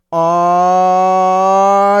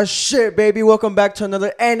Oh shit, baby. Welcome back to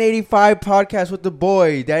another N85 podcast with the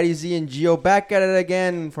boy, Daddy Z and Gio, back at it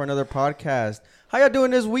again for another podcast. How y'all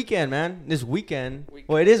doing this weekend, man? This weekend.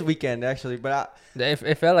 Well, it is weekend, actually, but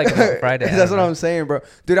it felt like a Friday. That's what I'm saying, bro.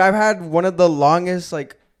 Dude, I've had one of the longest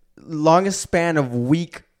span of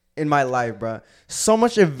week in my life, bro. So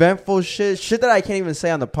much eventful shit that I can't even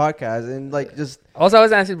say on the podcast, and just. Also, I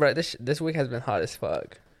was asking, bro. This week has been hot as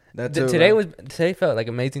fuck. Today felt like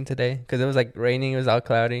amazing today because it was like raining. It was all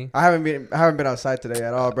cloudy. I haven't been outside today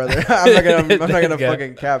at all, brother. I'm not gonna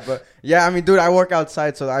fucking cap, but yeah, I mean, dude, I work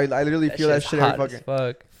outside, so I literally feel that shit every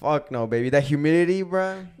fucking. Fuck no, baby. That humidity,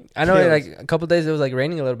 bro. I know, like a couple days it was like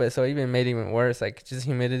raining a little bit, so it even made it even worse. Like just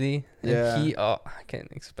humidity and heat. Oh, I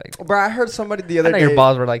can't expect it. Bro, I heard somebody the other day. Your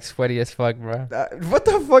balls were like sweaty as fuck, bro. What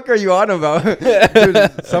the fuck are you on about?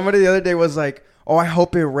 Dude, somebody the other day was like, oh, I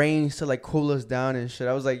hope it rains to like cool us down and shit.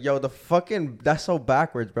 I was like, yo, that's so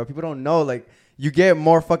backwards, bro. People don't know, like, you get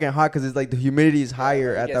more fucking hot because it's like the humidity is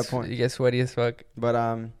higher at that point. You get sweaty as fuck. But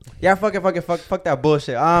yeah, fuck that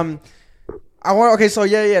bullshit.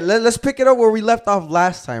 Let's pick it up where we left off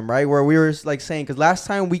last time, right? Where we were like saying, because last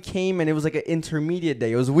time we came and it was like an intermediate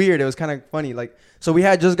day. It was weird. It was kind of funny. Like, so we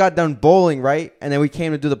had just got done bowling, right? And then we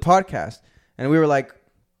came to do the podcast, and we were like,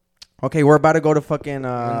 okay, we're about to go to fucking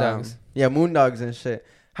Moondogs. Yeah, Moondogs and shit.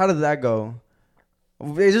 How did that go? It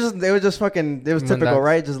was typical, Moondogs.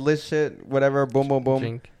 right? Just lit shit, whatever, boom, boom, boom.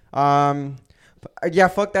 Drink. Yeah,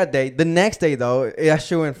 fuck that day. The next day though, that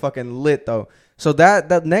shit went fucking lit though. So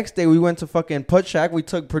that next day we went to fucking Put Shack. We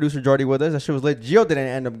took producer Jordy with us. That shit was lit. Gio didn't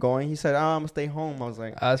end up going. He said, I'm gonna stay home. I was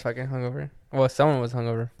like, I was fucking hungover. Well, someone was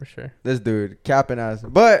hungover for sure. This dude capping us.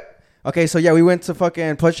 But okay, so yeah, we went to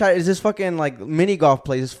fucking Put Shack. It's this fucking like mini golf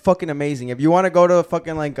place. It's fucking amazing. If you want to go to a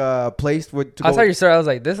fucking like place I saw your story. I was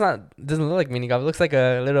like, doesn't look like mini golf. It looks like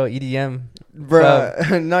a little EDM.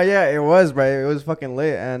 Bruh. No, yeah, it was, bro. It was fucking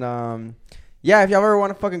lit. And yeah, if y'all ever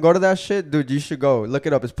want to fucking go to that shit, dude, you should go. Look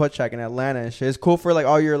it up. It's Put Shack in Atlanta and shit. It's cool for like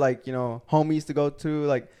all your like, you know, homies to go to.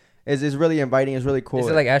 Like, it's really inviting. It's really cool. Is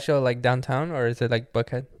it like actual like downtown or is it like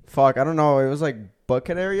Buckhead? Fuck, I don't know. It was like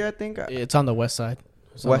Buckhead area, I think. It's on the west side.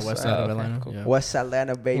 It's on the west side of Atlanta. Cool. Yeah. West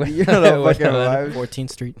Atlanta, baby. You know the fucking vibe.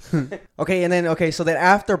 14th Street. So then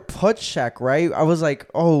after Put Shack, right? I was like,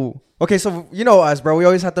 oh, okay. So you know us, bro. We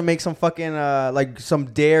always have to make some fucking like some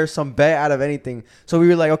bet out of anything. So we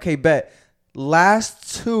were like, okay, bet.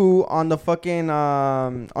 Last two on the fucking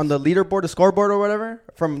on the leaderboard, the scoreboard or whatever,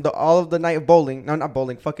 from all of the night of bowling. No, not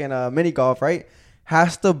bowling. Fucking mini golf, right?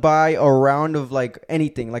 Has to buy a round of like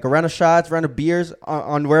anything, like a round of shots, round of beers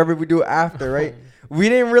on wherever we do after, right? We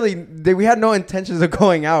had no intentions of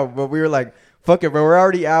going out, but we were like, fuck it, bro. We're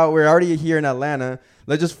already out. We're already here in Atlanta.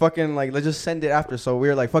 Let's just send it after. So we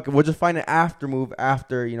were like, fuck it. We'll just find an after move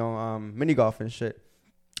after, you know, mini golf and shit.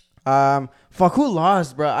 Fuck, who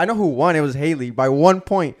lost, bro? I know who won. It was Haley by 1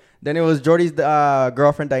 point. Then it was Jordy's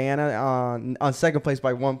girlfriend Diana on second place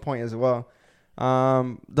by 1 point as well.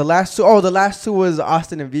 The last two was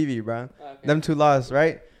Austin and Vivi, bro. Okay. Them two lost,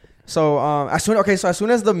 right? So as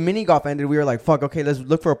soon as the mini golf ended, we were like, fuck, okay, let's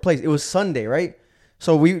look for a place. It was Sunday, right?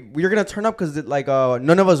 So we were gonna turn up because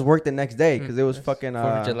none of us worked the next day because it was fucking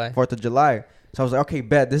 4th of July. So I was like, okay,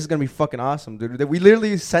 bet this is gonna be fucking awesome, dude. We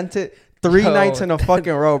literally sent it 3 nights in a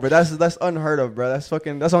fucking row, bro. That's unheard of, bro. That's what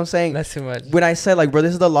I'm saying. That's too much. When I said like, bro,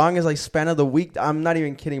 this is the longest like span of the week, I'm not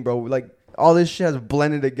even kidding, bro. Like all this shit has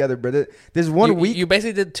blended together, bro. This one week. You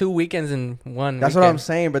basically did 2 weekends in one. That's what I'm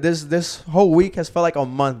saying, but this whole week has felt like a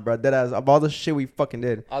month, bro. Deadass of all the shit we fucking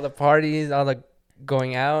did. All the parties, all the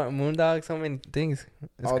going out, Moondog, so many things.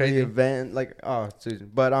 It's all crazy. The event, like, oh,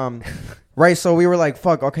 dude. But right. So we were like,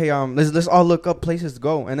 fuck, okay, let's all look up places to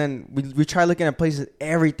go, and then we tried looking at places.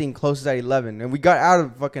 Everything closes at 11, and we got out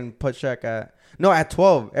of fucking Put Shack at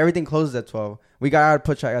 12. Everything closes at 12. We got out of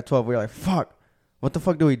Put Shack at 12. We were like, fuck, what the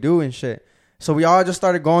fuck do we do and shit? So we all just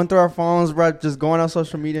started going through our phones, bro, just going on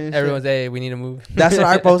social media and Everyone's, shit. hey, we need to move. That's what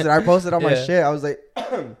I posted. I posted on my shit. I was like,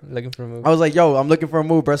 looking for a move. I was like, yo, I'm looking for a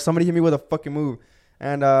move, bro. Somebody hit me with a fucking move.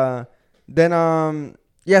 And then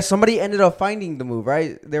somebody ended up finding the move,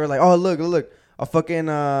 right? They were like, oh, look, a fucking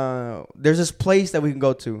there's this place that we can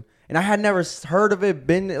go to. And I had never heard of it,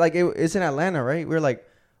 it's in Atlanta, right? We were like,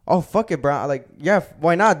 oh, fuck it, bro. Like, yeah,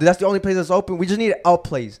 why not? Dude, that's the only place that's open. We just need a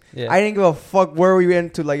place. Yeah. I didn't give a fuck where we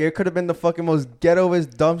went to. Like, it could have been the fucking most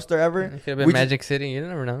ghettoest dumpster ever. It could have been Magic City. You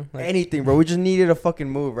never know. Like, anything, bro. We just needed a fucking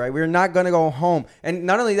move, right? We were not going to go home. And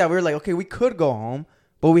not only that, we were like, okay, we could go home.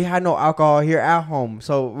 But we had no alcohol here at home,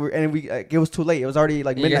 so it was too late. It was already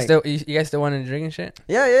like midnight. You guys still wanted to drink and shit?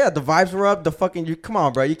 Yeah. The vibes were up. Come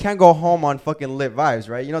on, bro. You can't go home on fucking lit vibes,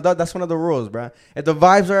 right? You know that's one of the rules, bro. If the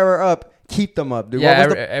vibes are ever up, keep them up, dude. Yeah,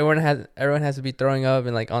 everyone has to be throwing up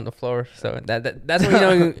and like on the floor. So that's when you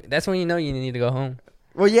know that's when you know you need to go home.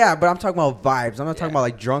 Well, yeah, but I'm talking about vibes. I'm not talking about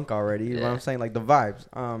like drunk already. You know what I'm saying? Like the vibes.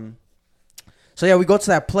 So yeah, we go to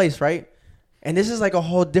that place, right? And this is like a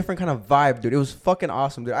whole different kind of vibe, dude. It was fucking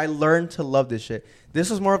awesome, dude. I learned to love this shit. This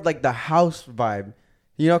was more of like the house vibe.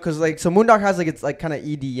 You know, because like, so Moondog has like its like kind of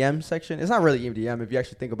EDM section. It's not really EDM if you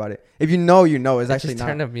actually think about it. If you know, you know. It's actually just not.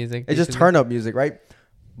 Turn up music. It's just turn up music, right?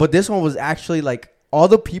 But this one was actually like all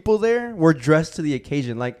the people there were dressed to the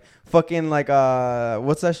occasion. Like fucking like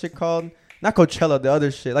what's that shit called? Not Coachella, the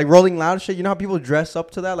other shit. Like Rolling Loud shit. You know how people dress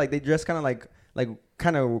up to that? Like they dress kind of like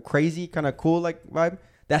kind of crazy, kind of cool like vibe.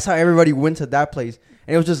 That's how everybody went to that place.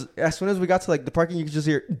 And it was just, as soon as we got to like the parking, you could just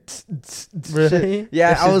hear really? Shit.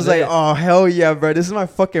 Yeah, I was like, oh hell yeah, bro. This is my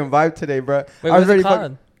fucking vibe today, bro. Wait, what's it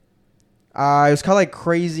called? It was called like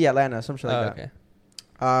Crazy Atlanta, some shit like that.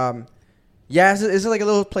 Okay. Yeah, it's like a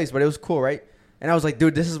little place, but it was cool, right? And I was like,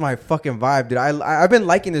 dude, this is my fucking vibe, dude. I've been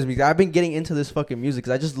liking this music. I've been getting into this fucking music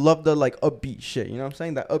because I just love the like upbeat shit. You know what I'm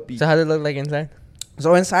saying? That upbeat. So how did it look like inside?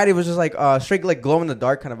 So inside it was just like straight like glow in the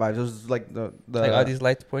dark kind of vibes. It was like the like all these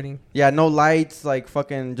lights pointing. Yeah, no lights, like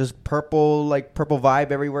fucking just purple vibe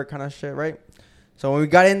everywhere kind of shit, right? So when we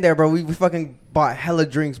got in there, bro, we fucking bought hella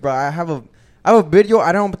drinks, bro. I have a video.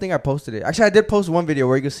 I don't think I posted it. Actually, I did post one video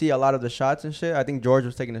where you can see a lot of the shots and shit. I think George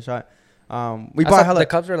was taking a shot. We bought hella. The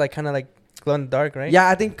cups were like kind of like glow in the dark, right? Yeah,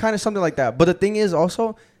 I think kind of something like that. But the thing is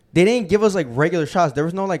also, they didn't give us like regular shots. There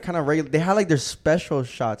was no like kind of regular. They had like their special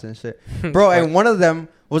shots and shit, bro. And one of them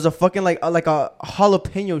was a fucking like a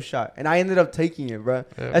jalapeno shot, and I ended up taking it, bro.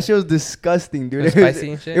 Yeah. That shit was disgusting, dude. It was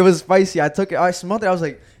spicy and shit? It was spicy. I took it. I smelled it. I was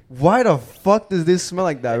like, why the fuck does this smell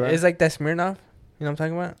like that, bro? It's like that Smirnoff. You know what I'm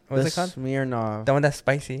talking about? What's it called? Smirnoff. The one that's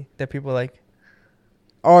spicy that people like.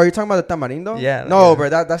 Oh, you're talking about the tamarindo? Yeah. No, bro.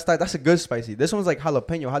 That's a good spicy. This one's like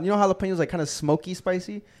jalapeno. You know jalapeno's like kind of smoky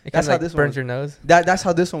spicy? That's how this burns your nose. That's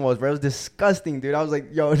how this one was, bro. It was disgusting, dude. I was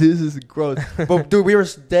like, yo, this is gross. But, dude, we were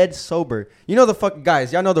dead sober. You know the fucking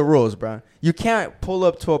guys. Y'all know the rules, bro. You can't pull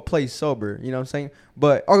up to a place sober. You know what I'm saying?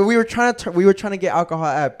 But we were trying to get alcohol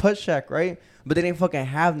at Putt Shack, right? But they didn't fucking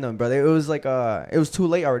have none, bro. It was like it was too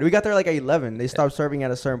late already. We got there like at 11. They stopped serving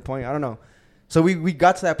at a certain point. I don't know. So we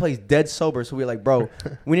got to that place dead sober. So we were like, bro,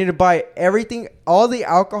 we need to buy everything, all the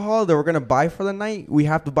alcohol that we're going to buy for the night. We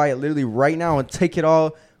have to buy it literally right now and take it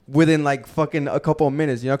all within like fucking a couple of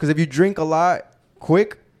minutes, you know? Because if you drink a lot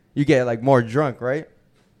quick, you get like more drunk, right?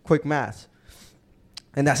 Quick math.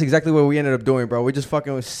 And that's exactly what we ended up doing, bro. We just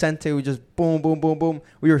fucking sent it. We just boom, boom, boom, boom.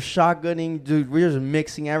 We were shotgunning, dude. We were just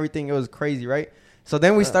mixing everything. It was crazy, right? So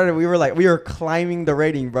then we started, we were climbing the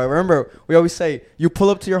rating, bro. Remember, we always say, you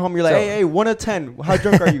pull up to your home, you're like, hey, 1 to 10. How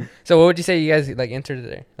drunk are you? So what would you say you guys like entered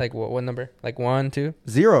today? Like what number? Like 1, 2?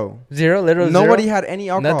 0. Literally Nobody zero? Had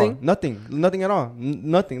any alcohol. Nothing at all.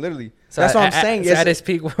 Nothing, literally. So that's what I'm saying. So at its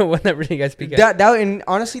peak, what number do you guys peak at? And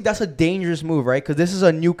honestly, that's a dangerous move, right? Because this is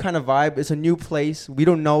a new kind of vibe. It's a new place. We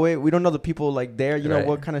don't know it. We don't know the people like there. You know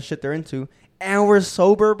what kind of shit they're into. And we're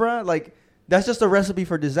sober, bro. Like, that's just a recipe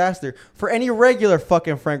for disaster. For any regular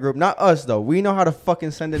fucking friend group. Not us, though. We know how to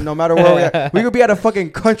fucking send it no matter where we're at. We could be at a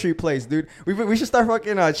fucking country place, dude. We should start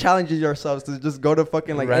fucking challenging ourselves to just go to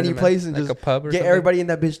fucking like any place and like just a pub or get something? Everybody in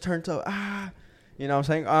that bitch turned to, you know what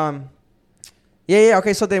I'm saying? Yeah.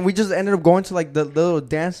 Okay, so then we just ended up going to like the little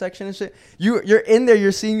dance section and shit. You're in there.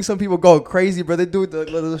 You're seeing some people go crazy, bro. They do the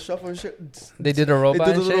little shuffle and shit. They did a robot.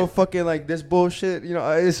 They do the little fucking like this bullshit. You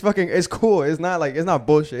know, it's cool. It's not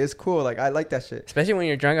bullshit. It's cool. Like I like that shit. Especially when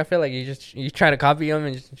you're drunk, I feel like you try to copy them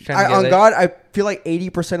and just trying to get on God, I feel like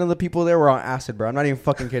 80% of the people there were on acid, bro. I'm not even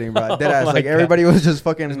fucking kidding, bro. Deadass. Like God. Everybody was just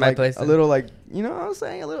fucking like a little like, you know what I'm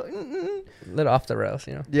saying, a little off the rails,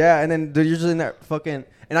 you know. Yeah, and then they're usually in that fucking.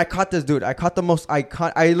 And I caught this dude. I caught the most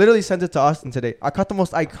iconic. I literally sent it to Austin today. I caught the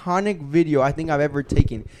most iconic video I think I've ever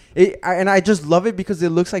taken. And I just love it because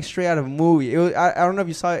it looks like straight out of a movie. I don't know if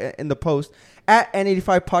you saw it in the post. At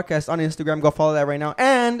N85 Podcast on Instagram. Go follow that right now.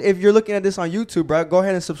 And if you're looking at this on YouTube, bro, go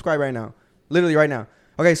ahead and subscribe right now. Literally right now.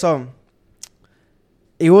 Okay, so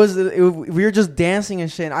we were just dancing and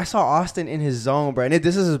shit. And I saw Austin in his zone, bro. And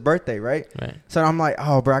this is his birthday, right? So I'm like,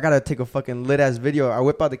 oh, bro, I got to take a fucking lit-ass video. I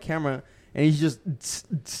whip out the camera. And he's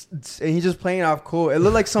just playing off cool. It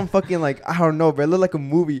looked like some fucking like, I don't know, bro. It looked like a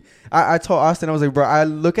movie. I told Austin, I was like, bro, I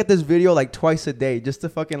look at this video like twice a day just to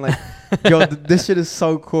fucking like, yo, this shit is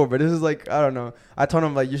so cool, bro. This is like, I don't know. I told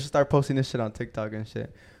him like, you should start posting this shit on TikTok and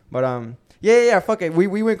shit. But yeah, fuck it.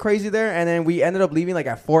 We went crazy there, and then we ended up leaving like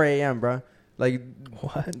at 4 a.m., bro. Like,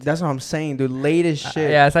 what? That's what I'm saying, dude. Late as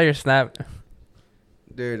shit. Yeah, I saw your snap.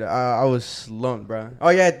 Dude, I was slumped, bro. Oh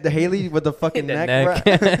yeah, the Haley with the fucking The neck.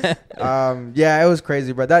 Bro. Yeah, it was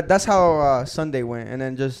crazy, bro. That's how Sunday went, and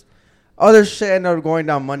then just other shit ended up going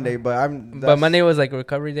down Monday. But Monday was like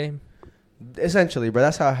recovery day. Essentially, bro.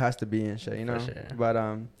 That's how it has to be and shit, you know. For sure.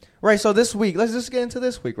 But right. So this week, let's just get into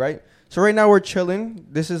this week, right? So right now we're chilling.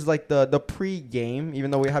 This is like the pre-game,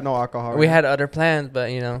 even though we have no alcohol. We had other plans,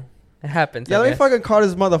 but you know. It happens. Yeah, let me fucking call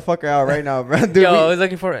this motherfucker out right now, bro. Dude, Yo, I was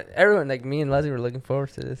looking for everyone, like me and Leslie were looking forward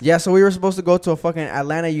to this. Yeah, so we were supposed to go to a fucking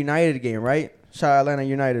Atlanta United game, right? Shout out Atlanta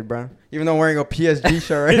United, bro. Even though I'm wearing a PSG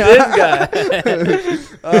shirt right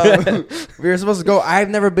now. We were supposed to go. I've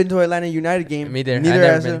never been to Atlanta United game. Me either.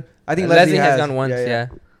 Neither I think Leslie has gone once, yeah.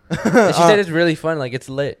 She said it's really fun, like it's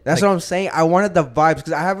lit. That's like, what I'm saying. I wanted the vibes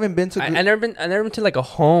because I haven't been to. I never been to like a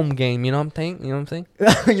home game. You know what I'm saying? You know what I'm saying?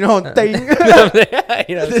 You know what I'm saying? You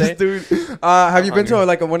know what I'm saying? This dude. Have you been to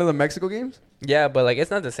one of the Mexico games? Yeah, but like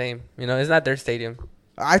it's not the same. You know, it's not their stadium.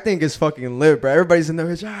 I think it's fucking lit, bro. Everybody's in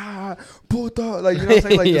there, puta, like you know what I'm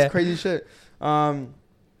saying, like this crazy shit.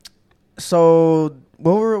 So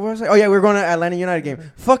what was I? Oh yeah, we were going to Atlanta United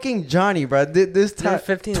game. Fucking Johnny, bro. This time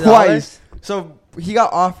 $15 twice. So he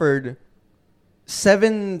got offered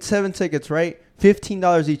seven tickets, right?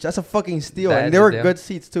 $15 each. That's a fucking steal. And they were good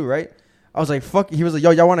seats too, right? I was like, fuck. He was like, yo,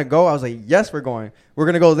 y'all want to go? I was like, yes, we're going. We're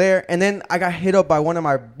going to go there. And then I got hit up by one of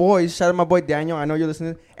my boys. Shout out my boy Daniel. I know you're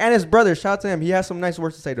listening. And his brother. Shout out to him. He has some nice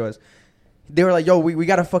words to say to us. They were like, yo, we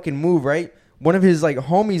got to fucking move, right? One of his like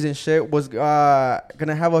homies and shit was going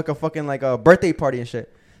to have like a fucking like a birthday party and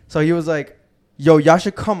shit. So he was like, yo, y'all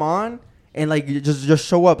should come on. And like just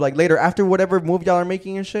show up like later after whatever move y'all are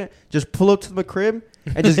making and shit. Just pull up to the crib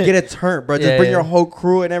and just get it turned, bro. Just bring your whole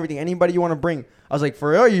crew and everything. Anybody you want to bring. I was like,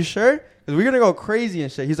 for real? You sure? Because we're gonna go crazy and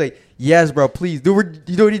shit. He's like, yes, bro. Please, dude.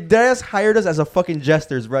 He dead hired us as a fucking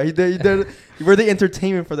jesters, bro. We're the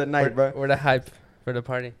entertainment for the night, bro. We're the hype for the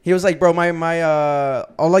party. He was like, bro, my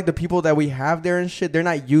all like the people that we have there and shit. They're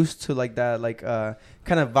not used to like that like kind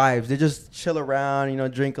of vibes. They just chill around, you know,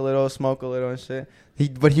 drink a little, smoke a little and shit.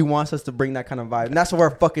 But he wants us to bring that kind of vibe. And that's what we're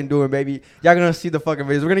fucking doing, baby. Y'all gonna see the fucking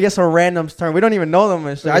videos. We're gonna get some randoms turned. We don't even know them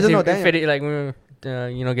and shit. I just know Daniel. Like,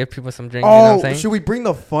 you know, give people some drink. Oh, you know what I'm saying? Should we bring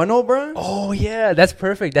the funnel, bro? Oh, yeah. That's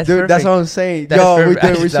perfect. Dude, perfect. That's what I'm saying. Yo,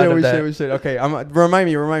 we should. Okay, remind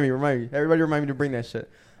me. Everybody remind me to bring that shit.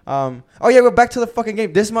 Oh, yeah, we're back to the fucking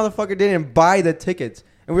game. This motherfucker didn't buy the tickets.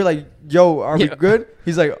 And we're like, yo, are we good?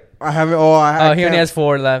 He's like, I haven't. He only has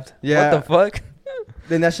 4 left. Yeah. What the fuck?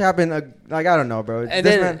 Then that shit happened. Like, I don't know, bro. And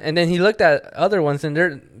then he looked at other ones,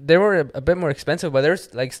 and they were a bit more expensive, but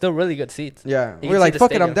there's like still really good seats. Yeah, we're like,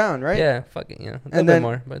 fuck it, I'm down, right? Yeah, fuck it, you know, a little bit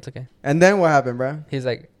more, but it's okay. And then what happened, bro? He's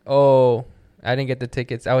like, oh, I didn't get the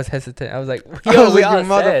tickets. I was hesitant. I was like, yo, you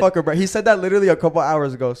motherfucker, bro. He said that literally a couple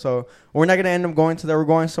hours ago. So we're not gonna end up going to there. We're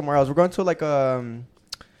going somewhere else. We're going to like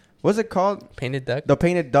what's it called? Painted Duck. The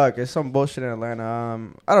Painted Duck. It's some bullshit in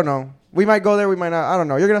Atlanta. I don't know. We might go there. We might not. I don't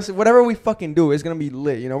know. You're gonna see whatever we fucking do. It's gonna be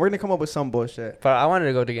lit. You know, we're gonna come up with some bullshit. But I wanted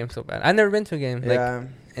to go to a game so bad. I've never been to a game. Yeah.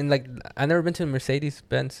 And like I've never been to a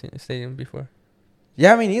Mercedes-Benz stadium before.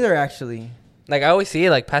 Yeah, me neither actually. Like I always see it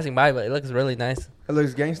like passing by, but it looks really nice. It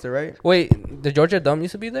looks gangster, right? Wait, the Georgia Dome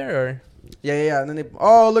used to be there, or? Yeah. And then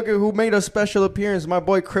look at who made a special appearance. My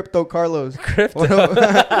boy Crypto Carlos. Crypto.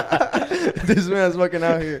 This man's fucking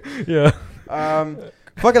out here. Yeah.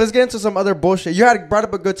 Fuck it. Let's get into some other bullshit. You had brought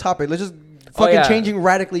up a good topic. Let's just fucking changing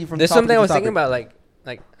radically from. There's something I was thinking about, like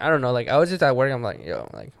I don't know, like I was just at work. I'm like, yo,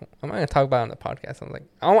 like I'm not gonna talk about it on the podcast. I'm like,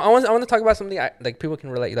 I want to talk about something like people can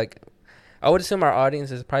relate. Like I would assume our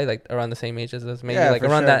audience is probably like around the same age as us, maybe like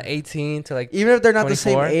around that 18 to like. Even if they're not 24. the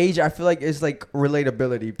same age, I feel like it's like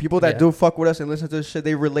relatability. People that do fuck with us and listen to this shit,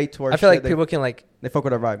 they relate to our shit. I feel like people can like they fuck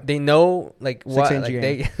with our vibe. They know like what like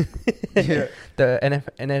they the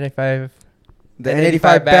N85. The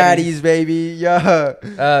N85 baddies, baby. Yeah.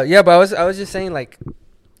 Yeah, but I was just saying, like,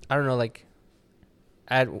 I don't know, like,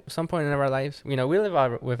 at some point in our lives, you know, we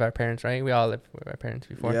live with our parents, right? We all lived with our parents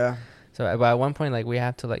before. Yeah. So, but at one point, like, we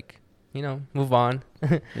have to, like, you know, move on.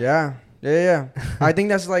 Yeah. I think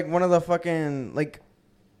that's, like, one of the fucking, like,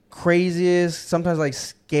 craziest, sometimes, like,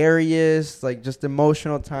 scariest, like, just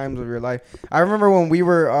emotional times of your life. I remember when we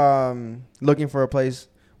were looking for a place.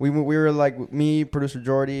 We were like me, producer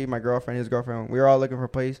Jordy, my girlfriend, his girlfriend. We were all looking for a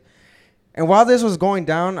place, and while this was going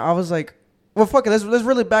down, I was like, "Well, fuck it. Let's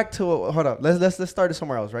really back to hold up. Let's start it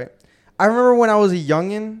somewhere else, right?" I remember when I was a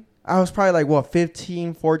youngin', I was probably like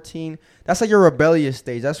 15, 14. That's like your rebellious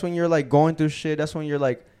stage. That's when you're like going through shit. That's when you're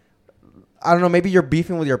like, I don't know, maybe you're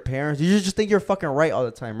beefing with your parents. You just think you're fucking right all the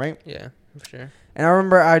time, right? Yeah, for sure. And I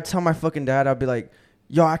remember I'd tell my fucking dad, I'd be like,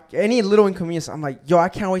 yo, any little inconvenience, I'm like, yo, I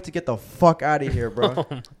can't wait to get the fuck out of here, bro.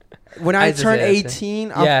 When I turn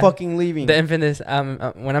 18, I'm fucking leaving. The infamous,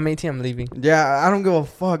 when I'm 18, I'm leaving. Yeah, I don't give a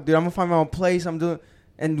fuck, dude. I'm gonna find my own place. I'm doing,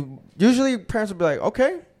 and usually parents will be like,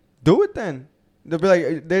 okay, do it then. They'll be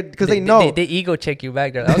like, because they know. They ego check you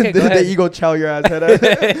back. They're like, okay, go ahead. They ego chow your ass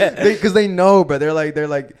head. Because they know, but they're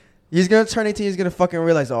like, he's gonna turn 18. He's gonna fucking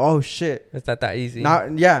realize, oh shit, it's not that easy.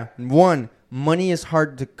 Money is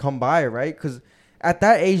hard to come by, right? Because at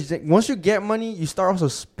that age, once you get money, you start also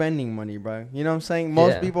spending money, bro. You know what I'm saying?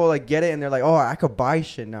 Most people like get it and they're like, oh, I could buy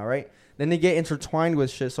shit now, right? Then they get intertwined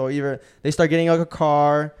with shit. So either they start getting like a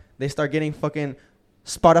car, they start getting fucking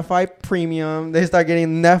Spotify premium, they start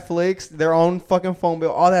getting Netflix, their own fucking phone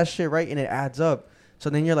bill, all that shit, right? And it adds up. So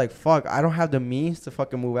then you're like, fuck, I don't have the means to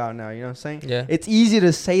fucking move out now. You know what I'm saying? Yeah. It's easy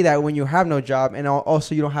to say that when you have no job and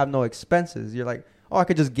also you don't have no expenses. You're like, oh, I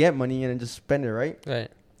could just get money and then just spend it, right?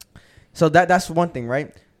 Right. So that's one thing,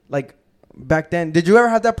 right? Like back then, did you ever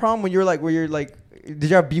have that problem when you were like, did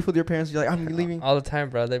you have beef with your parents? You're like, I'm leaving all the time,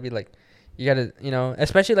 bro. They'd be like, you gotta,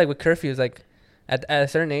 especially like with curfews, like at a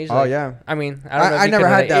certain age. Oh like, yeah. I mean, I don't know. I never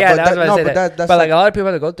had that. Yeah, that's but like a lot of people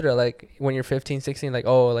have to go through it. Like when you're 15, 16, like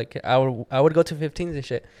like I would go to 15s and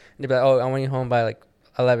shit. And they'd be like, oh, I want you home by like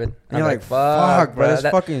 11. And you're like, fuck, bro. This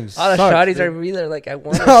fucking sucks. All the shawties are either like at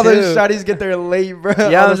 1 or 2. All the shawties get there late, bro.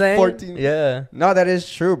 Yeah, I'm saying. 14. Yeah. No, that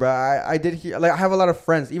is true, bro. I did hear, like, I have a lot of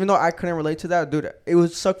friends. Even though I couldn't relate to that, dude, it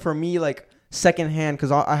would suck for me, like, secondhand,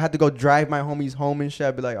 because I had to go drive my homies home and shit.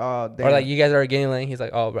 I'd be like, oh, damn. Or like, you guys are getting late. He's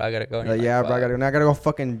like, oh, bro, I gotta go. Like, yeah, bro, I gotta go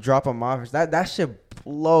fucking drop them off. That shit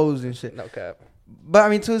blows and shit. No cap. But I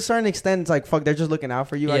mean, to a certain extent, it's like, fuck, they're just looking out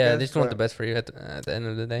for you. I guess. They just want the best for you at the end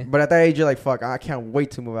of the day. But at that age, you're like, fuck, I can't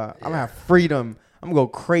wait to move out. I'm gonna have freedom. I'm gonna go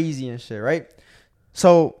crazy and shit, right?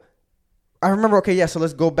 So I remember, okay, yeah, so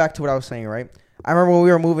let's go back to what I was saying, right? I remember when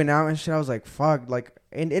we were moving out and shit, I was like, fuck, like,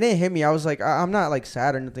 and it didn't hit me. I was like, I'm not like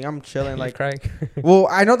sad or anything. I'm chilling. Like, crying. Well,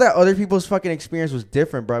 I know that other people's fucking experience was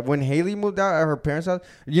different, bro. When Haley moved out at her parents' house,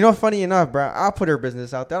 funny enough, bro, I'll put her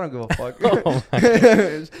business out there. I don't give a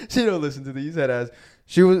fuck. She don't listen to these head ass.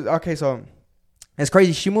 She was okay. So it's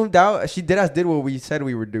crazy. She moved out. She did what we said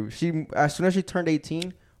we would do. She, as soon as she turned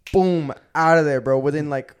 18, boom, out of there, bro. Within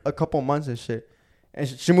like a couple months and shit. And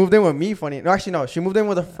she moved in with me. Funny. No, actually, no. She moved in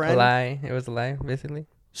with a friend. A lie. It was a lie, basically.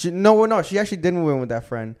 She actually did move in with that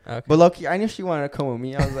friend. Okay. But lucky, I knew she wanted to come with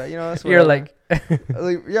me. I was like, that's what you're like,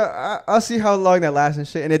 yeah, I'll see how long that lasts and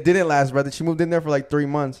shit. And it didn't last, brother. She moved in there for like 3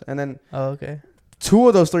 months, and then okay, 2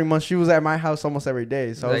 of those 3 months she was at my house almost every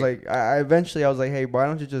day. So I was like, I eventually was like, hey, why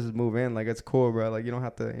don't you just move in? Like, it's cool, bro. Like, you don't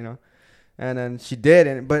have to, And then she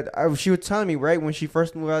did, but she was telling me right when she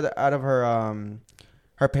first moved out of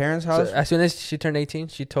her parents' house. So as soon as she turned 18,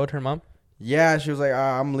 she told her mom. Yeah, she was like,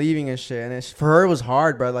 I'm leaving and shit. And for her, it was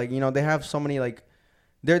hard, bro. Like, they have so many, like,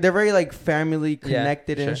 they're very, like, family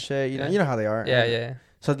connected and shit. You know how they are. Yeah.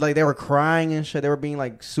 So, like, they were crying and shit. They were being,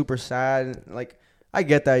 like, super sad. And, like, I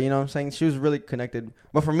get that, you know what I'm saying? She was really connected.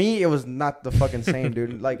 But for me, it was not the fucking same,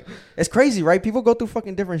 dude. Like, it's crazy, right? People go through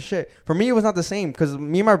fucking different shit. For me, it was not the same. Because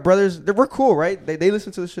me and my brothers, we're cool, right? They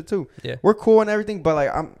listen to this shit, too. Yeah. We're cool and everything. But, like,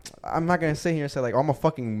 I'm not going to sit here and say, like, I'm going to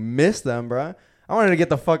fucking miss them, bro. I wanted to get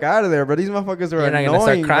the fuck out of there, but these motherfuckers were annoying. You're not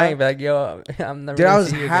gonna start crying, be like, yo, I'm never. Dude, I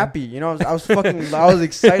was happy. I was fucking. I was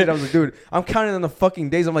excited. I was like, dude, I'm counting on the fucking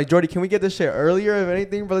days. I'm like, Jordy, can we get this shit earlier? If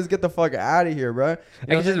anything, bro, let's get the fuck out of here, bro. I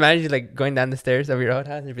can just imagine you like going down the stairs of your old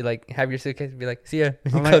house and be like, have your suitcase and be like, see ya.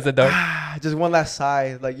 You close the door. Just one last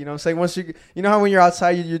sigh, like I'm saying. Once you know how when you're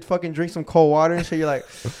outside, you'd fucking drink some cold water and shit. You're like,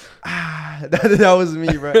 that was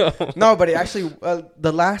me, bro. No, but it actually,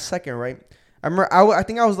 the last second, right? I remember I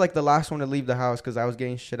think I was like the last one to leave the house because I was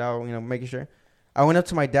getting shit out, making sure. I went up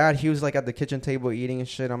to my dad. He was like at the kitchen table eating and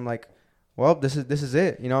shit. I'm like, well, this is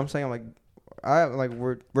it. You know what I'm saying? I'm like,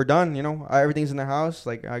 we're done. Everything's in the house.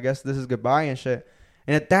 Like, I guess this is goodbye and shit.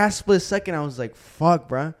 And at that split second, I was like, fuck,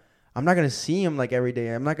 bro. I'm not gonna see him like every day.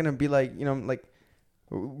 I'm not gonna be like, like,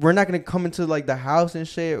 we're not gonna come into like the house and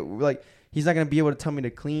shit. Like, he's not gonna be able to tell me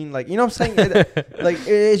to clean. Like, you know what I'm saying?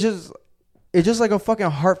 It's just like a fucking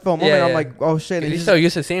heartfelt moment. Yeah. I'm like, oh shit. You're so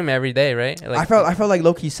used to seeing him every day, right? Like, I felt like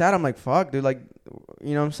low key sad. I'm like, fuck, dude. Like,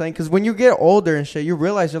 you know what I'm saying? Because when you get older and shit, you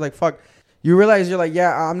realize you're like, fuck. You realize you're like,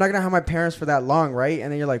 yeah, I'm not gonna have my parents for that long, right?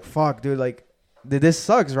 And then you're like, fuck, dude. Like, this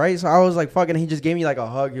sucks, right? So I was like, fuck, and he just gave me like a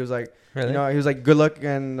hug. He was like, really? He was like, good luck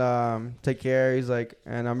and take care. He's like,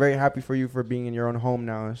 and I'm very happy for you for being in your own home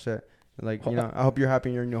now and shit. Like, I hope you're happy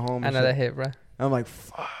in your new home. I know that hit, bro. I'm like,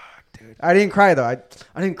 fuck. Dude. I didn't cry though. I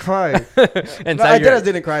didn't cry. I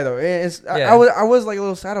didn't cry though. I was like a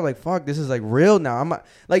little sad. I'm like, fuck, this is like real now. I'm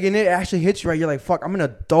like, and it actually hits you right. You're like, fuck, I'm an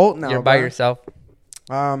adult now. You're by yourself.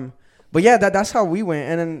 But yeah, that's how we went.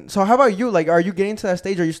 And then, so how about you? Like, are you getting to that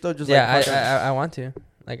stage, or are you still just I want to.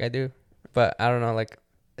 Like I do, but I don't know. Like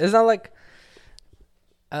it's not like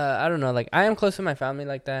I don't know. Like I am close to my family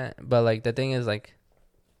like that, but like the thing is like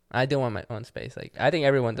I do want my own space. Like I think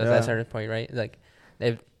everyone does at a certain point, right? Like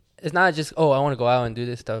if it's not just I want to go out and do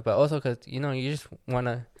this stuff, but also because you just want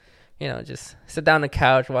to. Just sit down on the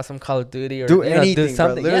couch, watch some Call of Duty, or do anything, do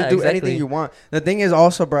something. Bro. Literally do anything you want. The thing is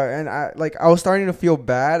also, bro, and I was starting to feel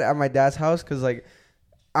bad at my dad's house because like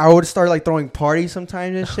I would start like throwing parties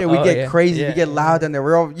sometimes and shit. We get crazy, we get loud, and then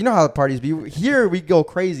we're all how the parties be. Here we go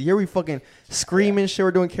crazy. Here we fucking screaming shit.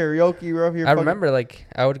 We're doing karaoke. We're up here. I remember like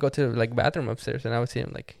I would go to like bathroom upstairs and I would see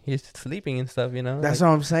him like he's sleeping and stuff. That's what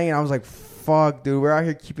I'm saying. I was like, fuck, dude, we're out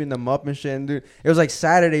here keeping them up and shit. And dude, it was like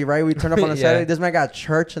Saturday, right? We turned up on a Saturday. This man got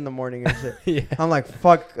church in the morning and shit. I'm like,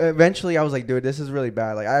 fuck. Eventually, I was like, dude, this is really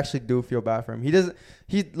bad. Like, I actually do feel bad for him.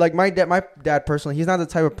 He like my dad personally, he's not the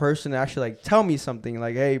type of person to actually like tell me something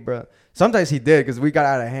like, hey, bro. Sometimes he did because we got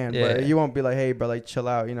out of hand, but he won't be like, hey, bro, like chill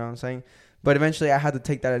out. You know what I'm saying? But eventually, I had to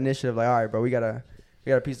take that initiative. Like, all right, bro, we gotta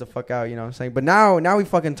piece the fuck out. You know what I'm saying? But now we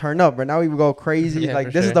fucking turn up, bro. Now we go crazy.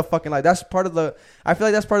 Like this is the fucking like that's part of the. I feel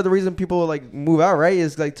like that's part of the reason people like move out, right?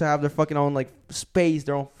 Is like to have their fucking own like space,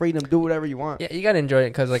 their own freedom, do whatever you want. Yeah, you gotta enjoy it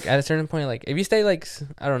because like at a certain point, like if you stay like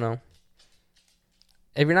I don't know.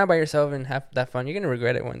 If you're not by yourself and have that fun, you're gonna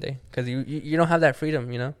regret it one day because you don't have that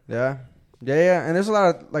freedom, Yeah. And there's a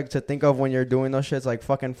lot of like to think of when you're doing those shits, like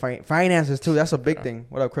fucking finances too. That's a big thing.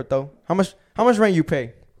 What up, crypto? How much rent you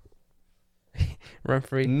pay? Rent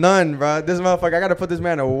free. None, bro. This motherfucker, I gotta put this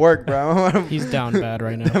man to work, bro. He's down bad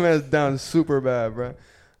right now. That man's down super bad,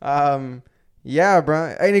 bro. Yeah,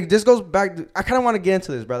 bro. And this goes back. I kind of want to get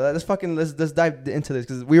into this, bro. Let's dive into this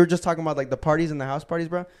because we were just talking about like the parties and the house parties,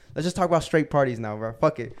 bro. Let's just talk about straight parties now, bro.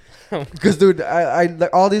 Fuck it. Because, dude, I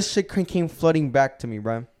like all this shit came flooding back to me,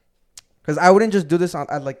 bro. Because I wouldn't just do this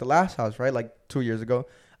at like the last house, right? Like 2 years ago.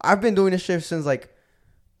 I've been doing this shit since like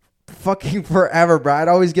fucking forever, bro. I'd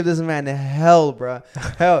always give this man hell, bro.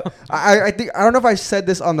 Hell. I think I don't know if I said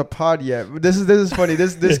this on the pod yet. But this is funny.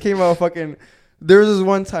 This came out fucking. There was this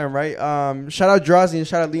one time, right? Shout out Drazi and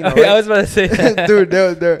shout out Lino. Right? I was about to say that. Dude,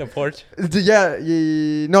 they're the porch. Yeah.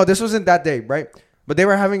 No, this wasn't that day, right? But they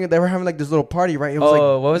were having like this little party, right? It was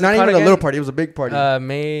what was not it even again? a little party. It was a big party.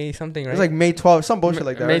 May something, right? It was like May 12th, some bullshit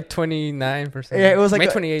like that. May right? 29th or something. Yeah, it was like May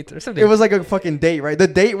 28th or something. It was like a fucking date, right? The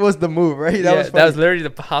date was the move, right? That was literally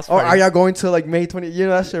the hospital. Oh, are y'all going to like May 20? You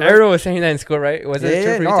know that shit, right? Everyone was saying that in school, right? Was it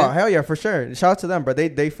true for you too? Hell yeah, for sure. Shout out to them, bro.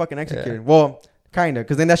 They fucking executed. Yeah. Well, kind of,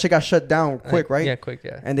 because then that shit got shut down quick, right? Yeah, quick,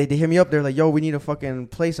 yeah. And they hit me up. They're like, yo, we need a fucking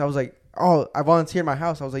place. I was like, oh, I volunteered my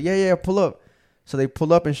house. I was like, yeah, pull up. So they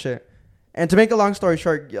pull up and shit. And to make a long story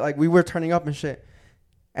short, like we were turning up and shit.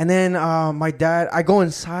 And then my dad, I go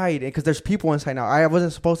inside because there's people inside now. I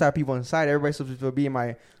wasn't supposed to have people inside. Everybody's supposed to be in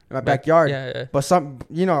my backyard. Yeah. But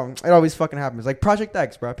it always fucking happens. Like Project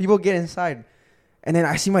X, bro. People get inside. And then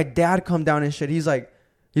I see my dad come down and shit. He's like,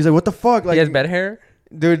 what the fuck? Like, he has bad hair?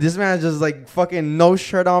 Dude, this man just like fucking no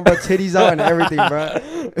shirt on, bro, titties out and everything,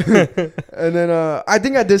 bro. And then I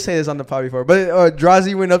think I did say this on the pod before, but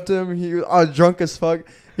Drazi went up to him. He was drunk as fuck.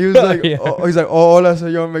 He was like, hola,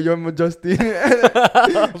 señor, me llamo Justin.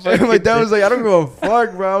 And my dad was like, I don't give a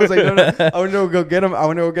fuck, bro. I was like, no, I want to go get him. I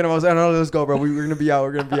was like, no, let's go, bro. We're gonna be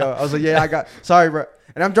out. I was like, yeah, sorry, bro.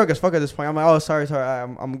 And I'm drunk as fuck at this point. I'm like, oh, sorry.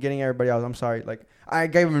 I'm getting everybody else. I'm sorry. Like, I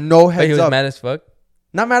gave him no heads up. He was mad as fuck.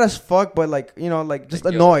 Not mad as fuck, but like, just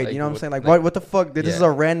like, annoyed. You know what I'm saying? Like, what the fuck? This is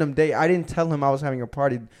a random day. I didn't tell him I was having a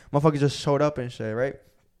party. Motherfucker just showed up and shit, right?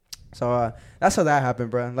 So that's how that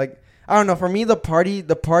happened, bro. Like, I don't know. For me, the party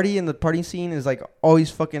and the party scene is like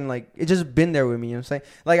always fucking like it just been there with me. You know what I'm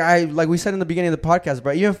saying? Like we said in the beginning of the podcast,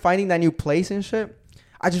 bro. Even finding that new place and shit,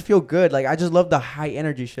 I just feel good. Like I just love the high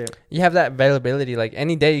energy shit. You have that availability. Like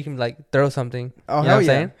any day you can like throw something. Oh, hell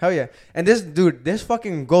yeah. Hell yeah. And this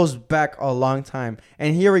fucking goes back a long time.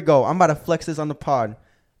 And here we go. I'm about to flex this on the pod.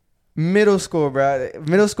 Middle school, bro.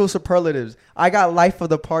 Middle school superlatives. I got life of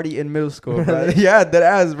the party in middle school, bro. Yeah, that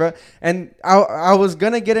ass, bro. And I was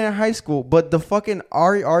gonna get in high school, but the fucking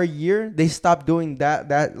our year they stopped doing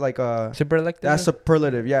that like superlative. That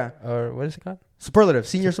superlative, yeah. Or what is it called? Superlative,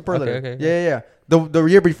 senior superlative. Okay. Yeah. The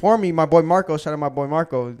year before me, my boy Marco, shout out my boy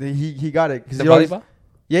Marco. He got it. The volleyball.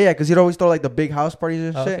 Yeah, because he'd always throw like the big house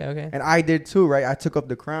parties and shit. Okay. And I did too, right? I took up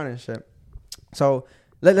the crown and shit. So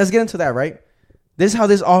let's get into that, right? This is how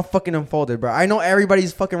this all fucking unfolded, bro. I know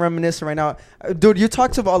everybody's fucking reminiscing right now. Dude, you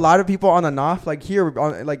talk to a lot of people on the NOF, like here,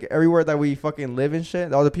 like everywhere that we fucking live and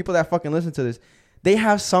shit. All the people that fucking listen to this, they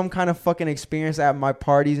have some kind of fucking experience at my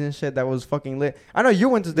parties and shit that was fucking lit. I know you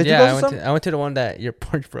went to. Did you go to some? I went to the one that your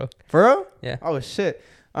porch broke. For real? Yeah. Oh shit.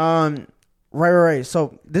 Right.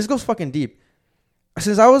 So this goes fucking deep.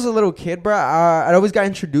 since I was a little kid, bro, I always got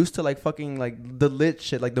introduced to like fucking like the lit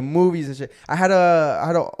shit, like the movies and shit. I had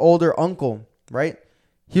an older uncle, right?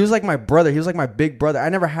 He was like my brother. He was like my big brother. I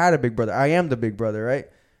never had a big brother. I am the big brother, right?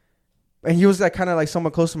 And he was like kind of like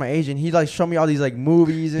somewhat close to my age, and he like showed me all these like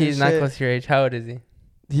movies and He's shit. not close to your age. How old is he?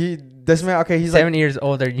 This man, okay, he's 7 years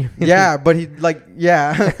older than you. Yeah, but he like,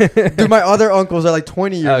 yeah. Dude, my other uncles are like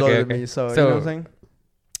 20 years older than me, so you know what I'm saying?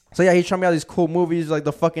 So yeah, he showed me all these cool movies, like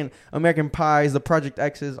the fucking American Pies, the Project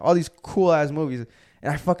X's, all these cool ass movies.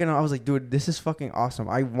 And I was like, dude, this is fucking awesome.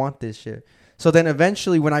 I want this shit. So then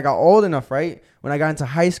eventually when I got old enough, right? When I got into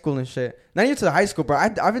high school and shit. Not even to the high school, bro.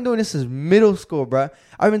 I've been doing this since middle school, bro.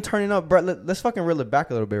 I've been turning up, bro. Let's fucking reel it back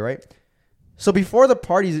a little bit, right? So before the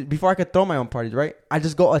parties, before I could throw my own parties, right? I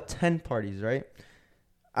just go attend parties, right?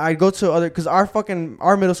 I go to other, because our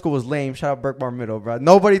middle school was lame. Shout out Berkmar Middle, bro.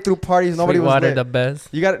 Nobody threw parties. Nobody was Sweetwater lit. the best.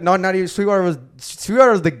 You got no, not even Sweetwater was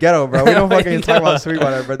the ghetto, bro. We don't fucking talk about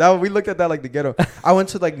Sweetwater, bro. We looked at that like the ghetto. I went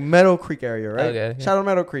to like Meadow Creek area, right? Okay. Shout out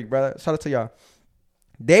Meadow Creek, brother. Shout out to y'all.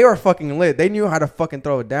 They were fucking lit. They knew how to fucking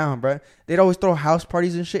throw it down, bro. They'd always throw house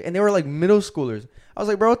parties and shit, and they were like middle schoolers. I was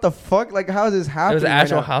like, bro, what the fuck? Like, how is this happening? It was an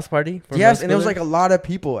actual house party? Yes, and it was like a lot of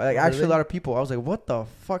people. Like, actually Really? a lot of people. I was like, what the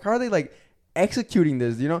fuck? How are they like executing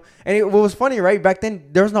this, you know? And what was funny, right? Back then,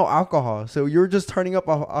 there was no alcohol. So you were just turning up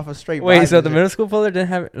off a straight Wait, vibe so and the shit. middle school puller didn't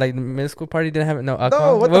have, like, the middle school party didn't have no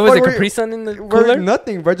alcohol? what What the was fuck it, were Capri you- Sun in the We're cooler?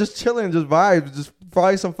 nothing, bro. Just chilling, just vibes. Just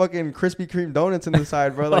probably some fucking Krispy Kreme donuts in the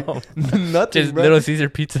side, bro. Like, Oh. nothing, Just bro. Little Caesar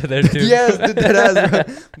pizza there, too. Yes, that ass,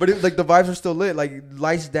 bro. But it, like the vibes were still lit, like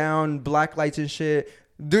lights down, black lights and shit,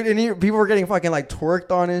 dude. And people were getting fucking like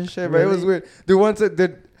twerked on and shit, bro. It was Really? weird, dude. Once it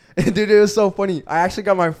did, dude, it was so funny. I actually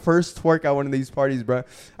got my first twerk at one of these parties, bro.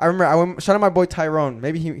 I remember I went. Shout out my boy Tyrone.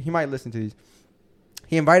 Maybe he might listen to these.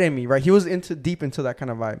 He invited me, right? He was deep into that kind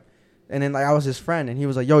of vibe. And then like I was his friend, and he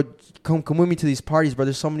was like, "Yo, come with me to these parties, bro.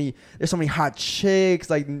 There's so many hot chicks,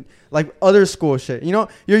 like other school shit. You know,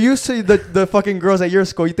 you're used to the fucking girls at your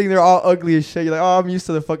school. You think they're all ugly as shit. You're like, oh, I'm used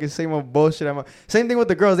to the fucking same old bullshit. Same thing with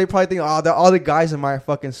the girls. They probably think, oh, all the guys in my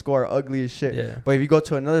fucking school are ugly as shit. Yeah. But if you go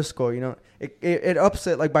to another school, you know, it ups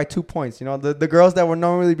it like by 2 points. You know, the girls that would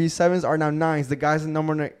normally be 7s are now 9s. The guys in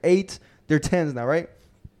number 8, they're 10s now, right?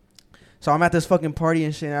 So I'm at this fucking party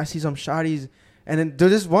and shit, and I see some shawties. And then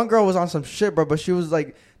dude, this one girl was on some shit, bro. But she was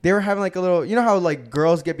like, they were having like a little, you know how like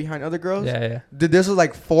girls get behind other girls? Yeah. Dude, this was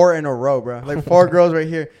like 4 in a row, bro. Like 4 girls right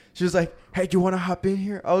here. She was like, hey, do you want to hop in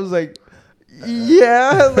here? I was like,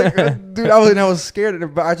 yeah. Like, dude, I was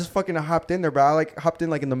scared, but I just fucking hopped in there, bro. I like hopped in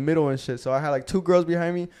like in the middle and shit. So I had like 2 girls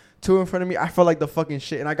behind me, 2 in front of me. I felt like the fucking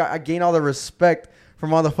shit. And I gained all the respect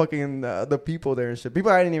from all the fucking the people there and shit.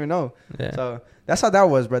 People I didn't even know. Yeah. So that's how that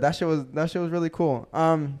was, bro. That shit was really cool.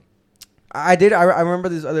 I remember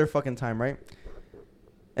this other fucking time, right?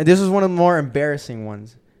 And this was one of the more embarrassing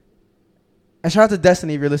ones. And shout out to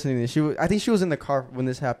Destiny if you're listening to this. I think she was in the car when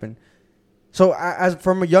this happened. So as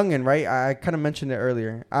from a youngin', right? I kind of mentioned it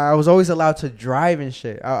earlier. I was always allowed to drive and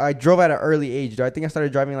shit. I drove at an early age. Dude. I think I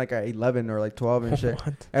started driving like at 11 or like 12 and shit.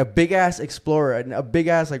 What? A big ass Explorer, a big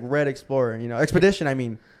ass like red Explorer. You know, Expedition. I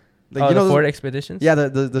mean, like, Oh, you know the those- Ford Expeditions? Yeah,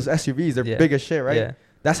 those SUVs. They're Yeah. big as shit, right? Yeah.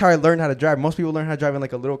 That's how I learned how to drive. Most people learn how to drive in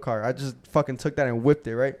like a little car. I just fucking took that and whipped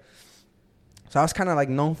it, right? So I was kind of like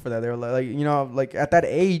known for that. They were like, you know, like at that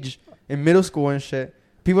age in middle school and shit,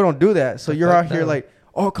 people don't do that. So The you're fuck out here no. like,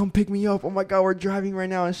 oh, come pick me up. Oh my God, we're driving right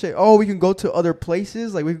now and shit. Oh, we can go to other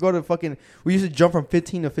places. Like we can go to fucking, we used to jump from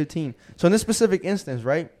 15 to 15. So in this specific instance,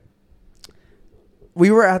 right?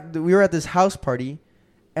 We were at this house party,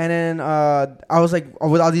 and then I was like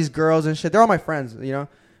with all these girls and shit. They're all my friends, you know.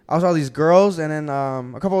 I was with all these girls, and then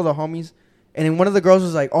a couple of the homies, and then one of the girls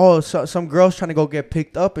was like, "Oh, some girl's trying to go get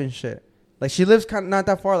picked up and shit. Like she lives kind of not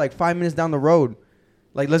that far, like 5 minutes down the road.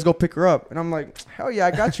 Like let's go pick her up." And I'm like, "Hell yeah,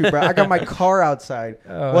 I got you, bro. I got my car outside.